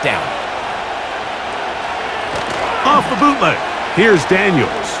a letdown. Off the bootleg. Here's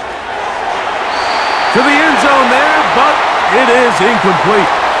Daniels. To the end zone there, but it is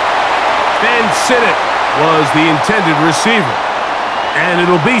incomplete. Ben Sinnott was the intended receiver. And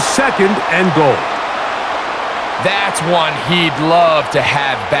it'll be 2nd and goal. That's one he'd love to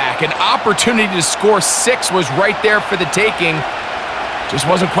have back. An opportunity to score 6 was right there for the taking. Just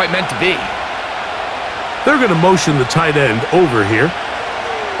wasn't quite meant to be. They're going to motion the tight end over here.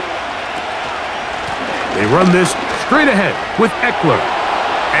 They run this straight ahead with Eckler.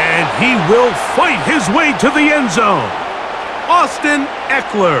 And he will fight his way to the end zone. Austin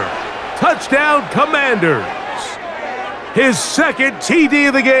Eckler. Touchdown, Commanders. His 2nd TD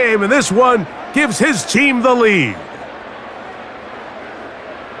of the game, and this one gives his team the lead.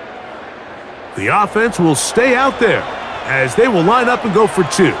 The offense will stay out there as they will line up and go for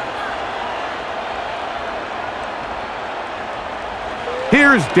 2.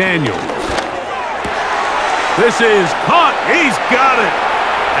 Here's Daniels. This is caught. He's got it.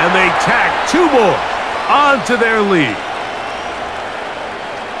 And they tack 2 more onto their lead.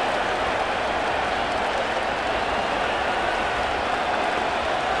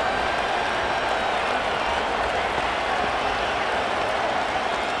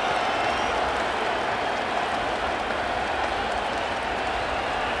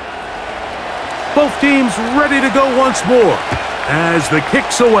 Both teams ready to go once more as the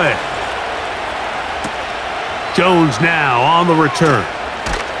kick's away. Jones now on the return.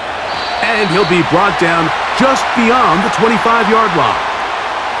 And he'll be brought down just beyond the 25-yard line.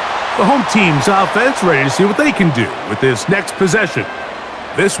 The home team's offense ready to see what they can do with this next possession.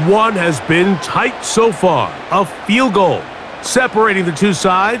 This one has been tight so far. A field goal separating the two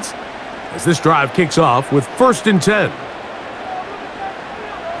sides as this drive kicks off with 1st and 10.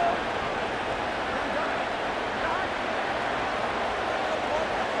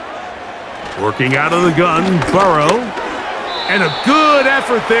 Working out of the gun, Burrow. And a good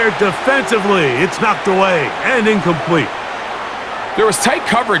effort there defensively. It's knocked away and incomplete. There was tight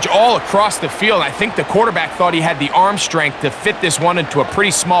coverage all across the field. I think the quarterback thought he had the arm strength to fit this one into a pretty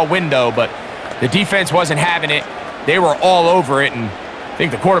small window, but the defense wasn't having it. They were all over it, and I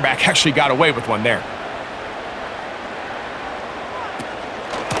think the quarterback actually got away with one there.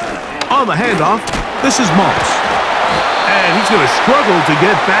 On the handoff, this is Moss. And he's going to struggle to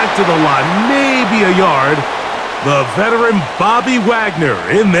get back to the line, maybe a yard. The veteran Bobby Wagner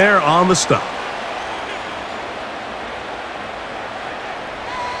in there on the stop.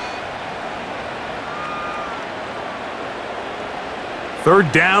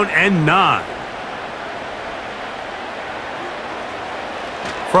 Third down and 9.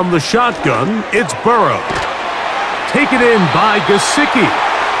 From the shotgun, it's Burrow. Taken in by Gesicki.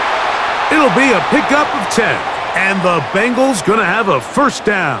 It'll be a pickup of 10. And the Bengals going to have a first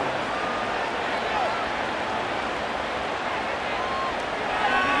down.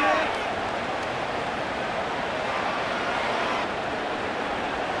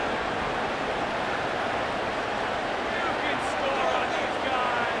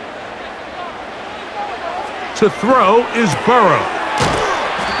 To throw is Burrow.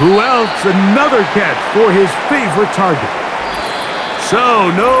 Who else? Another catch for his favorite target.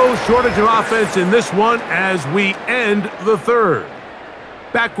 So no shortage of offense in this one as we end the third.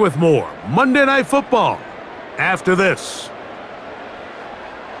 Back with more Monday Night Football after this.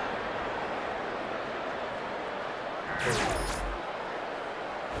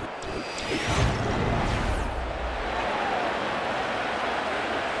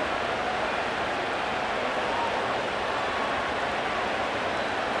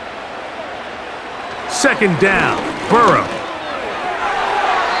 Second down, Burrow.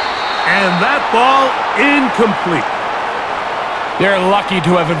 And that ball incomplete. They're lucky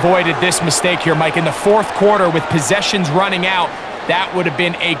to have avoided this mistake here, Mike. In the fourth quarter, with possessions running out, that would have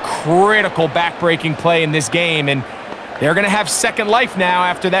been a critical back-breaking play in this game. And they're going to have second life now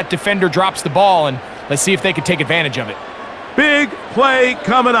after that defender drops the ball. And let's see if they can take advantage of it. Big play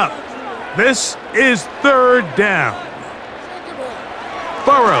coming up. This is third down.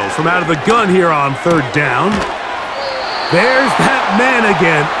 Burrow from out of the gun here on third down. There's that man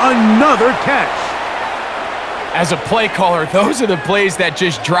again. Another catch. As a play caller, those are the plays that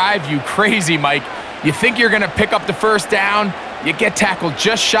just drive you crazy, Mike. You think you're going to pick up the first down, you get tackled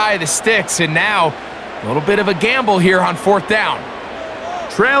just shy of the sticks, and now a little bit of a gamble here on fourth down.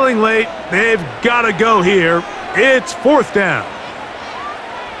 Trailing late, they've got to go here. It's fourth down.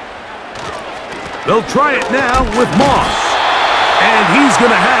 They'll try it now with Moss. And he's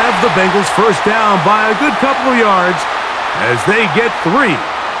going to have the Bengals first down by a good couple of yards as they get 3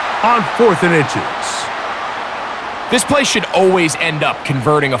 on 4th and inches. This play should always end up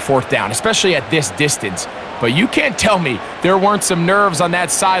converting a fourth down, especially at this distance. But you can't tell me there weren't some nerves on that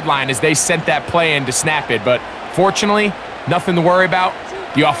sideline as they sent that play in to snap it. But fortunately, nothing to worry about.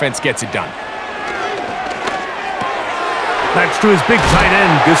 The offense gets it done. That's to his big tight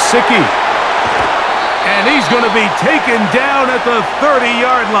end, Gesicki. And he's going to be taken down at the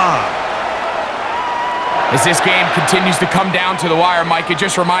 30-yard line. As this game continues to come down to the wire, Mike, it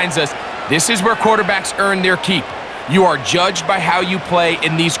just reminds us, this is where quarterbacks earn their keep. You are judged by how you play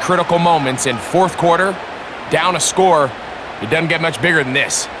in these critical moments. In fourth quarter, down a score, it doesn't get much bigger than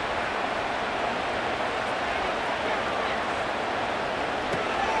this.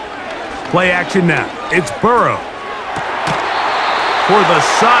 Play action now. It's Burrow. For the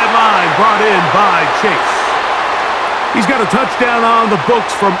sideline, brought in by Chase. He's got a touchdown on the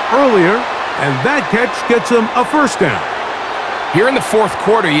books from earlier, and that catch gets him a first down. Here in the fourth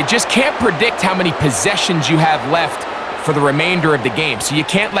quarter, you just can't predict how many possessions you have left for the remainder of the game, so you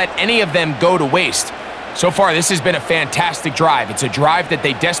can't let any of them go to waste. So far, this has been a fantastic drive. It's a drive that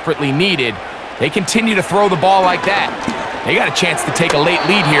they desperately needed. They continue to throw the ball like that. They got a chance to take a late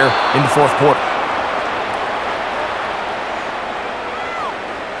lead here in the fourth quarter.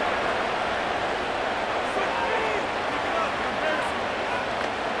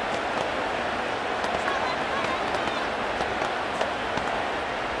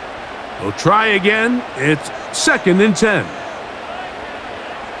 They'll try again. It's 2nd and 10.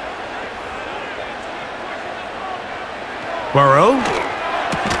 Burrow.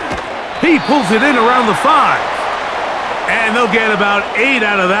 He pulls it in around the 5. And they'll get about 8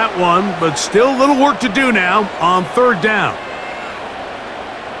 out of that one, but still a little work to do now on third down.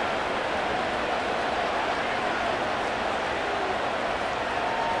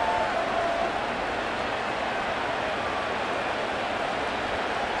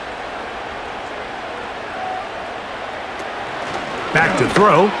 Back to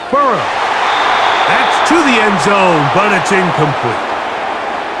throw, Burrow. That's to the end zone, but it's incomplete.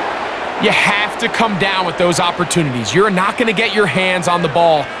 You have to come down with those opportunities. You're not going to get your hands on the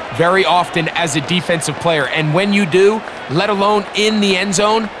ball very often as a defensive player. And when you do, let alone in the end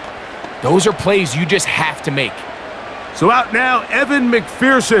zone, those are plays you just have to make. So out now, Evan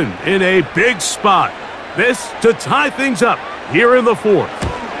McPherson in a big spot. This to tie things up here in the fourth.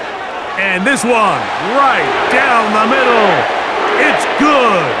 And this one, right down the middle. It's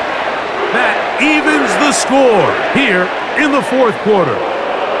good. That evens the score here in the fourth quarter.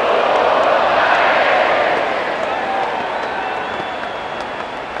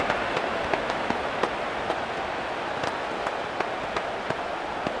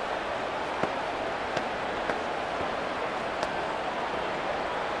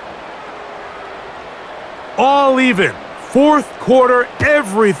 All even. Fourth quarter,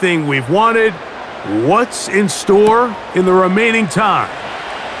 everything we've wanted. What's in store in the remaining time?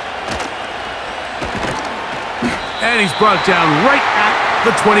 And he's brought down right at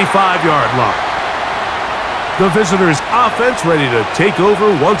the 25-yard line. The visitors' offense ready to take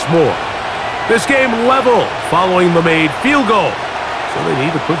over once more. This game level following the made field goal. So they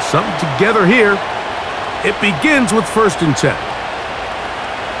need to put something together here. It begins with 1st and 10.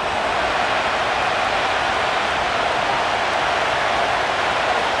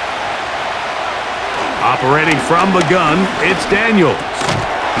 Operating from the gun, it's Daniels.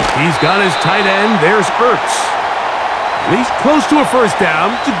 He's got his tight end. There's Ertz. He's close to a first down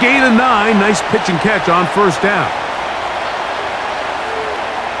to gain a 9. Nice pitch and catch on first down.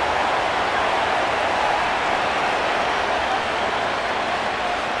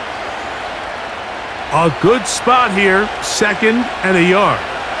 A good spot here, 2nd and a yard.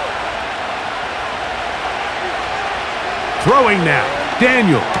 Throwing now,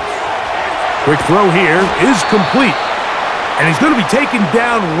 Daniels. Quick throw here is complete. And he's going to be taken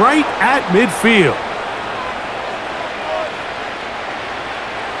down right at midfield.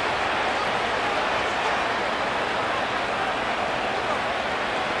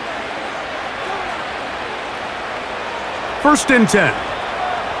 First and 10.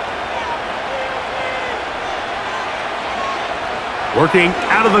 Working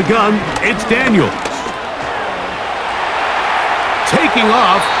out of the gun, it's Daniels. Taking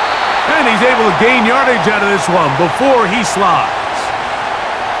off. And he's able to gain yardage out of this one before he slides.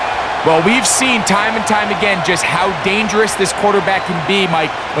 Well, we've seen time and time again just how dangerous this quarterback can be,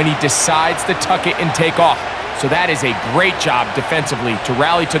 Mike, when he decides to tuck it and take off. So that is a great job defensively to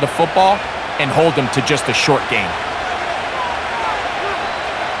rally to the football and hold him to just a short gain.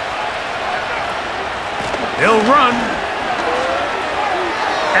 He'll run.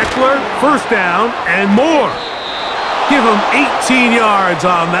 Eckler, first down and more. Give him 18 yards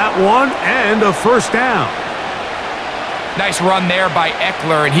on that one and a first down. Nice run there by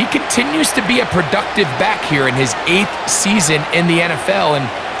Eckler, and he continues to be a productive back here in his 8th season in the NFL, and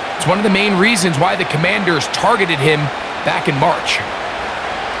it's one of the main reasons why the Commanders targeted him back in March.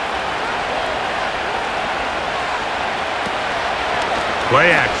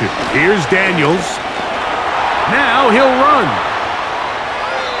 Play action. Here's Daniels. Now he'll run.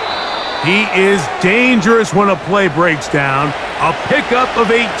 He is dangerous when a play breaks down. A pickup of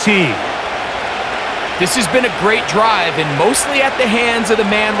 18. This has been a great drive, and mostly at the hands of the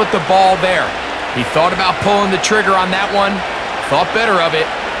man with the ball there. He thought about pulling the trigger on that one, thought better of it,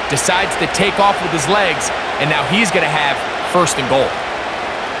 decides to take off with his legs, and now he's going to have 1st and goal.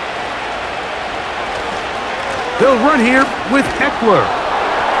 They'll run here with Eckler.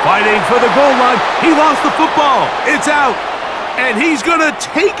 Fighting for the goal line. He lost the football. It's out. And he's going to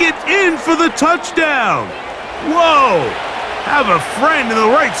take it in for the touchdown. Whoa! Have a friend in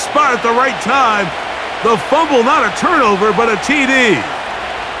the right spot at the right time. The fumble, not a turnover, but a TD.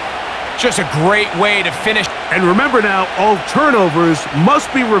 Just a great way to finish. And remember now, all turnovers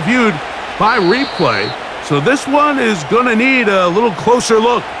must be reviewed by replay. So this one is going to need a little closer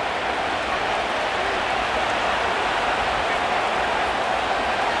look.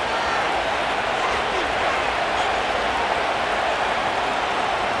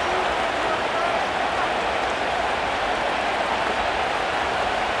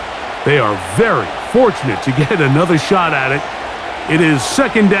 They are very fortunate to get another shot at it. It is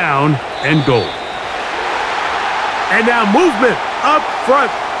 2nd down and goal. And now movement up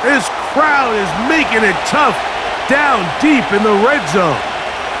front. This crowd is making it tough down deep in the red zone.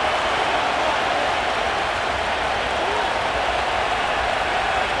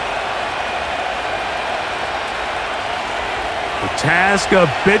 The task a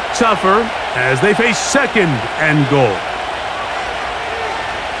bit tougher as they face 2nd and goal.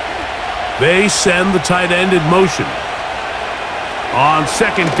 They send the tight end in motion. On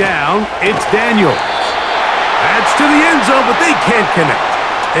 2nd down, it's Daniels. That's to the end zone, but they can't connect.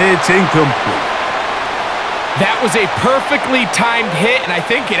 It's incomplete. That was a perfectly timed hit, and I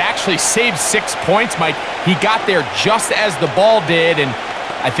think it actually saved 6 points, Mike. He got there just as the ball did, and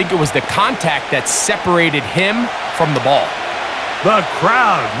I think it was the contact that separated him from the ball. The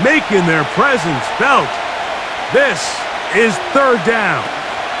crowd making their presence felt. This is 3rd down.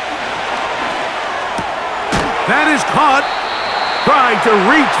 That is caught. Trying to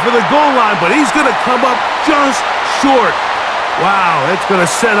reach for the goal line, but he's going to come up just short. Wow, that's going to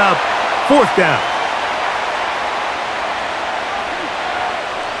set up 4th down.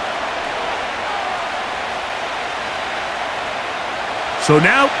 So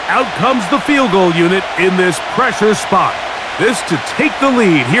now, out comes the field goal unit in this pressure spot. This to take the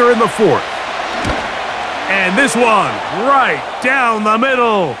lead here in the 4th. And this one, right down the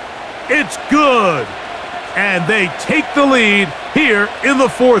middle. It's good. And they take the lead here in the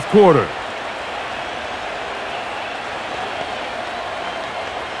 4th quarter.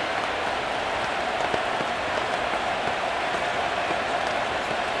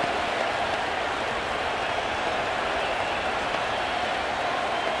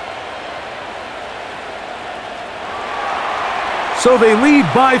 So they lead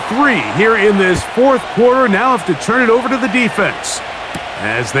by 3 here in this 4th quarter. Now have to turn it over to the defense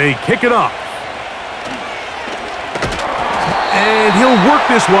as they kick it off. And he'll work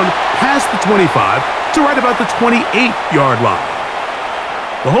this one past the 25 to right about the 28-yard line.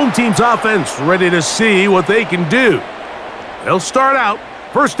 The home team's offense ready to see what they can do. They'll start out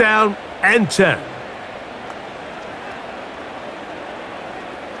 1st down and 10.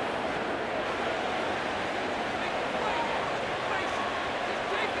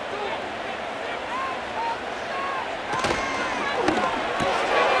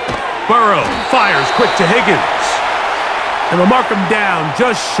 Burrow fires quick to Higgins. And they'll mark him down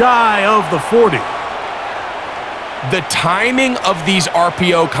just shy of the 40. The timing of these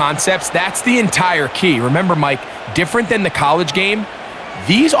RPO concepts, that's the entire key. Remember, Mike, different than the college game,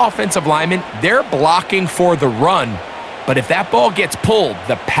 these offensive linemen, they're blocking for the run. But if that ball gets pulled,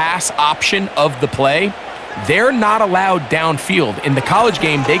 the pass option of the play, they're not allowed downfield. In the college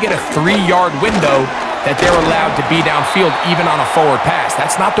game, they get a 3-yard window that they're allowed to be downfield even on a forward pass.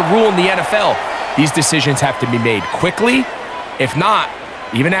 That's not the rule in the NFL. These decisions have to be made quickly. If not,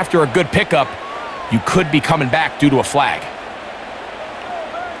 even after a good pickup, you could be coming back due to a flag.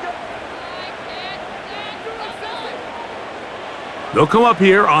 They'll come up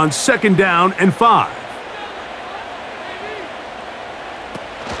here on 2nd down and 5.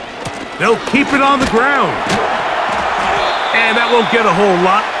 They'll keep it on the ground. And that won't get a whole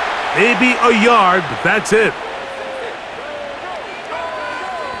lot. Maybe a yard, but that's it.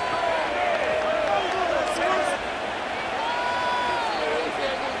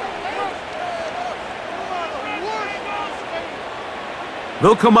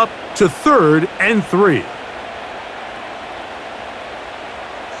 They'll come up to 3rd and 3.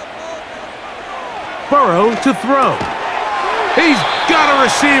 Burrow to throw. He's got a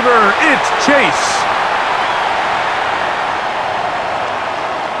receiver. It's Chase.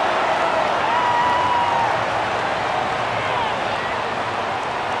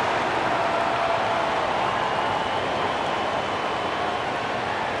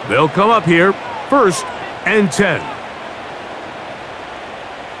 They'll come up here 1st and 10.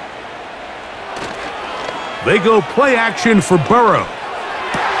 They go play action for Burrow.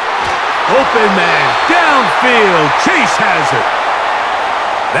 Open man, downfield, Chase has it.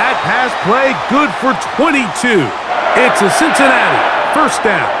 That pass play good for 22. It's a Cincinnati 1st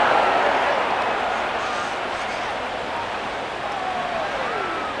down.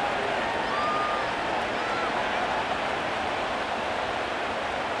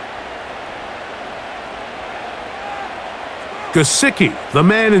 Gesicki, the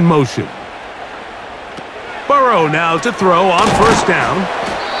man in motion. Burrow now to throw on 1st down.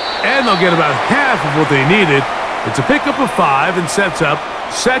 And they'll get about half of what they needed. It's a pickup of 5 and sets up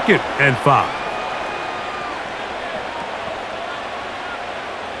 2nd and 5.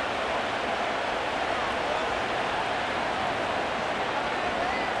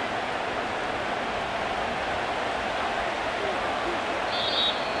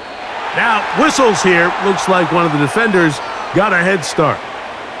 Now, whistles here. Looks like one of the defenders got a head start.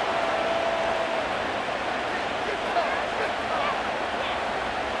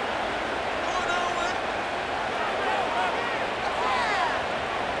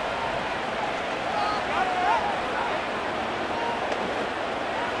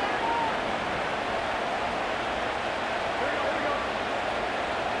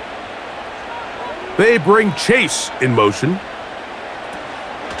 They bring Chase in motion.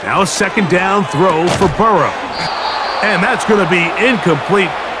 Now a 2nd down throw for Burrow. And that's going to be incomplete.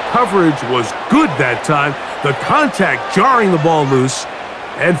 Coverage was good that time. The contact jarring the ball loose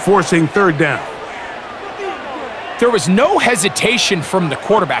and forcing 3rd down. There was no hesitation from the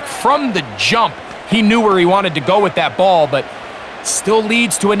quarterback. From the jump, he knew where he wanted to go with that ball, but still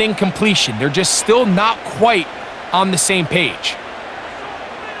leads to an incompletion. They're just still not quite on the same page.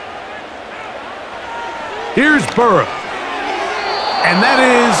 Here's Burrow. And that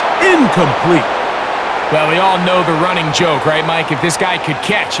is incomplete. Well, we all know the running joke, right, Mike? If this guy could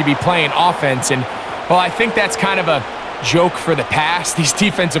catch, he'd be playing offense. And, well, I think that's kind of a joke for the past. These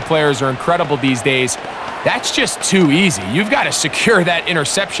defensive players are incredible these days. That's just too easy. You've got to secure that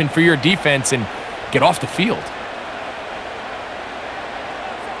interception for your defense and get off the field.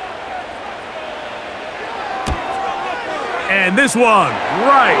 And this one,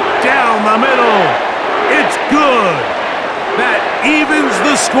 right down the middle. It's good. That evens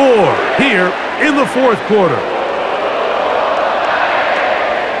the score here in the fourth quarter.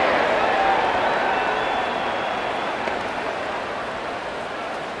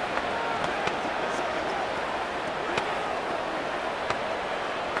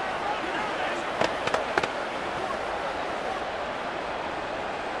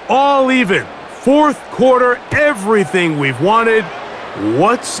 All even. Fourth quarter, everything we've wanted.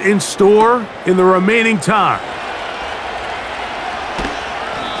 What's in store in the remaining time?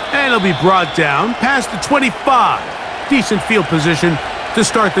 And it'll be brought down past the 25. Decent field position to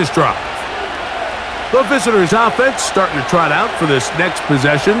start this drive. The visitors' offense starting to trot out for this next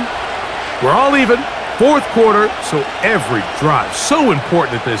possession. We're all even. Fourth quarter, so every drive so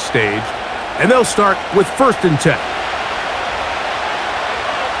important at this stage. And they'll start with 1st and 10.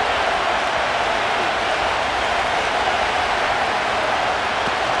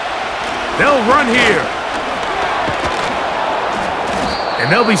 They'll run here.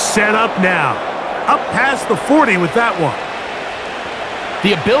 And they'll be set up now. Up past the 40 with that one.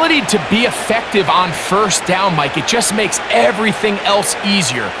 The ability to be effective on 1st down, Mike, it just makes everything else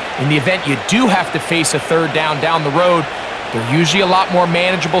easier. In the event you do have to face a 3rd down the road, they're usually a lot more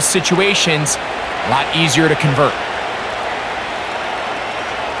manageable situations, a lot easier to convert.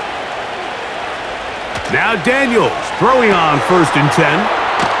 Now Daniels throwing on 1st and 10.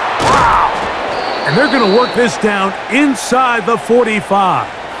 Wow! And they're going to work this down inside the 45.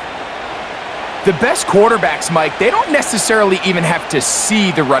 The best quarterbacks, Mike, they don't necessarily even have to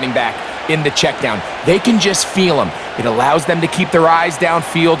see the running back in the check down. They can just feel him. It allows them to keep their eyes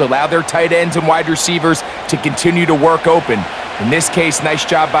downfield, allow their tight ends and wide receivers to continue to work open. In this case, nice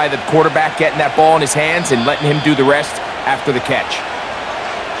job by the quarterback getting that ball in his hands and letting him do the rest after the catch.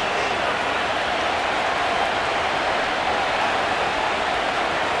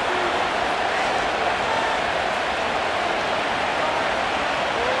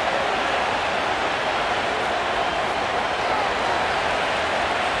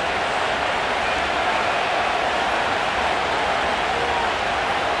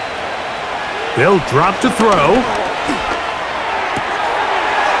 They'll drop to throw.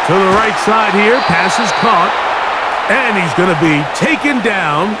 To the right side here. Pass is caught. And he's going to be taken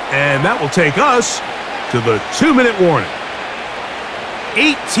down. And that will take us to the 2-minute warning.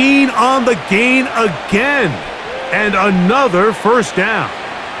 18 on the gain again. And another 1st down.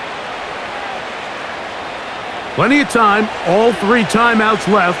 Plenty of time. All 3 timeouts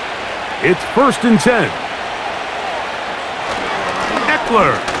left. It's 1st and 10.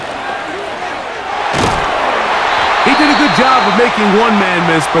 Eckler. He did a good job of making one man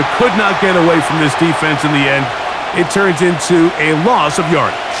miss, but could not get away from this defense in the end. It turns into a loss of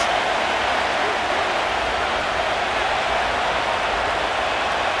yardage.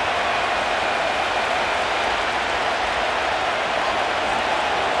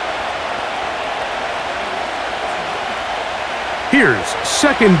 Here's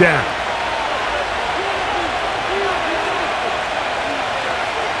 2nd down.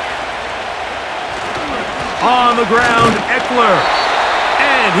 On the ground, Eckler.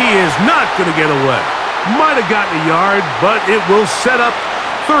 And he is not going to get away. Might have gotten a yard, but it will set up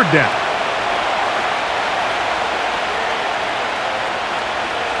 3rd down.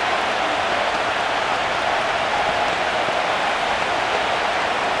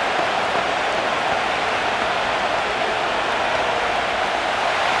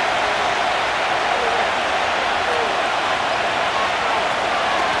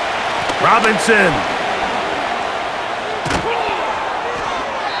 Robinson.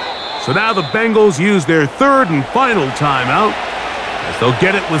 So now the Bengals use their 3rd and final timeout as they'll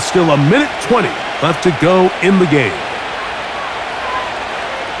get it with still 1:20 left to go in the game.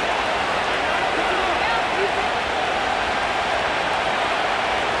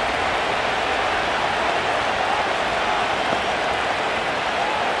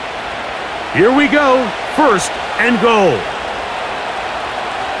 Here we go. 1st and goal.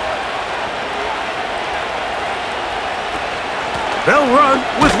 They'll run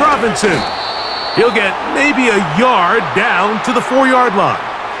with Robinson. He'll get maybe a yard down to the 4-yard line.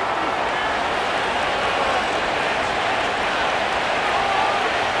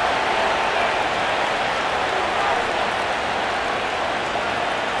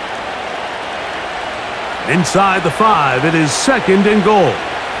 Inside the 5, it is 2nd and goal.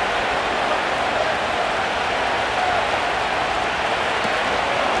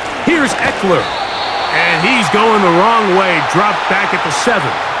 Here's Eckler. And he's going the wrong way. Dropped back at the 7.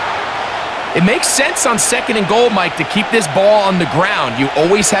 It makes sense on 2nd and goal, Mike, to keep this ball on the ground. You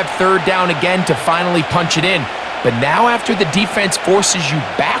always have 3rd down again to finally punch it in. But now after the defense forces you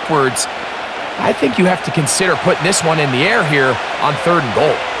backwards, I think you have to consider putting this one in the air here on 3rd and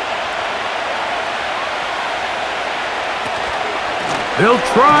goal. They'll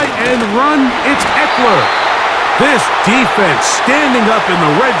try and run. It's Eckler. This defense standing up in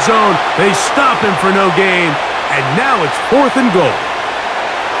the red zone. They stop him for no gain, and now it's 4th and goal.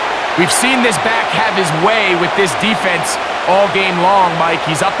 We've seen this back have his way with this defense all game long, Mike.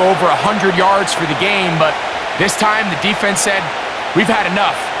 He's up over 100 yards for the game, but this time the defense said, we've had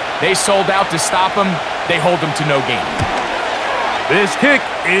enough. They sold out to stop him. They hold him to no gain. This kick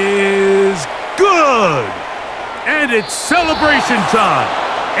is good. And it's celebration time.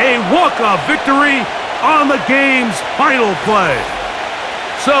 A walk-off victory on the game's final play.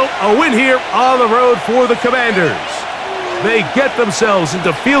 So a win here on the road for the Commanders. They get themselves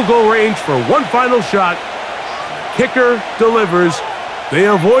into field goal range for one final shot. The kicker delivers. They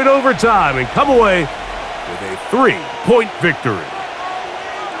avoid overtime and come away with a 3-point victory.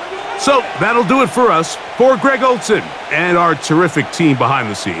 So that'll do it for us. For Greg Olson and our terrific team behind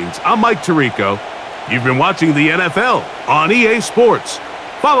the scenes, I'm Mike Tirico. You've been watching the NFL on EA Sports.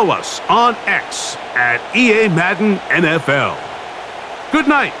 Follow us on X at EA Madden NFL. Good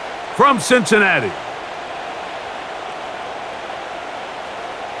night from Cincinnati.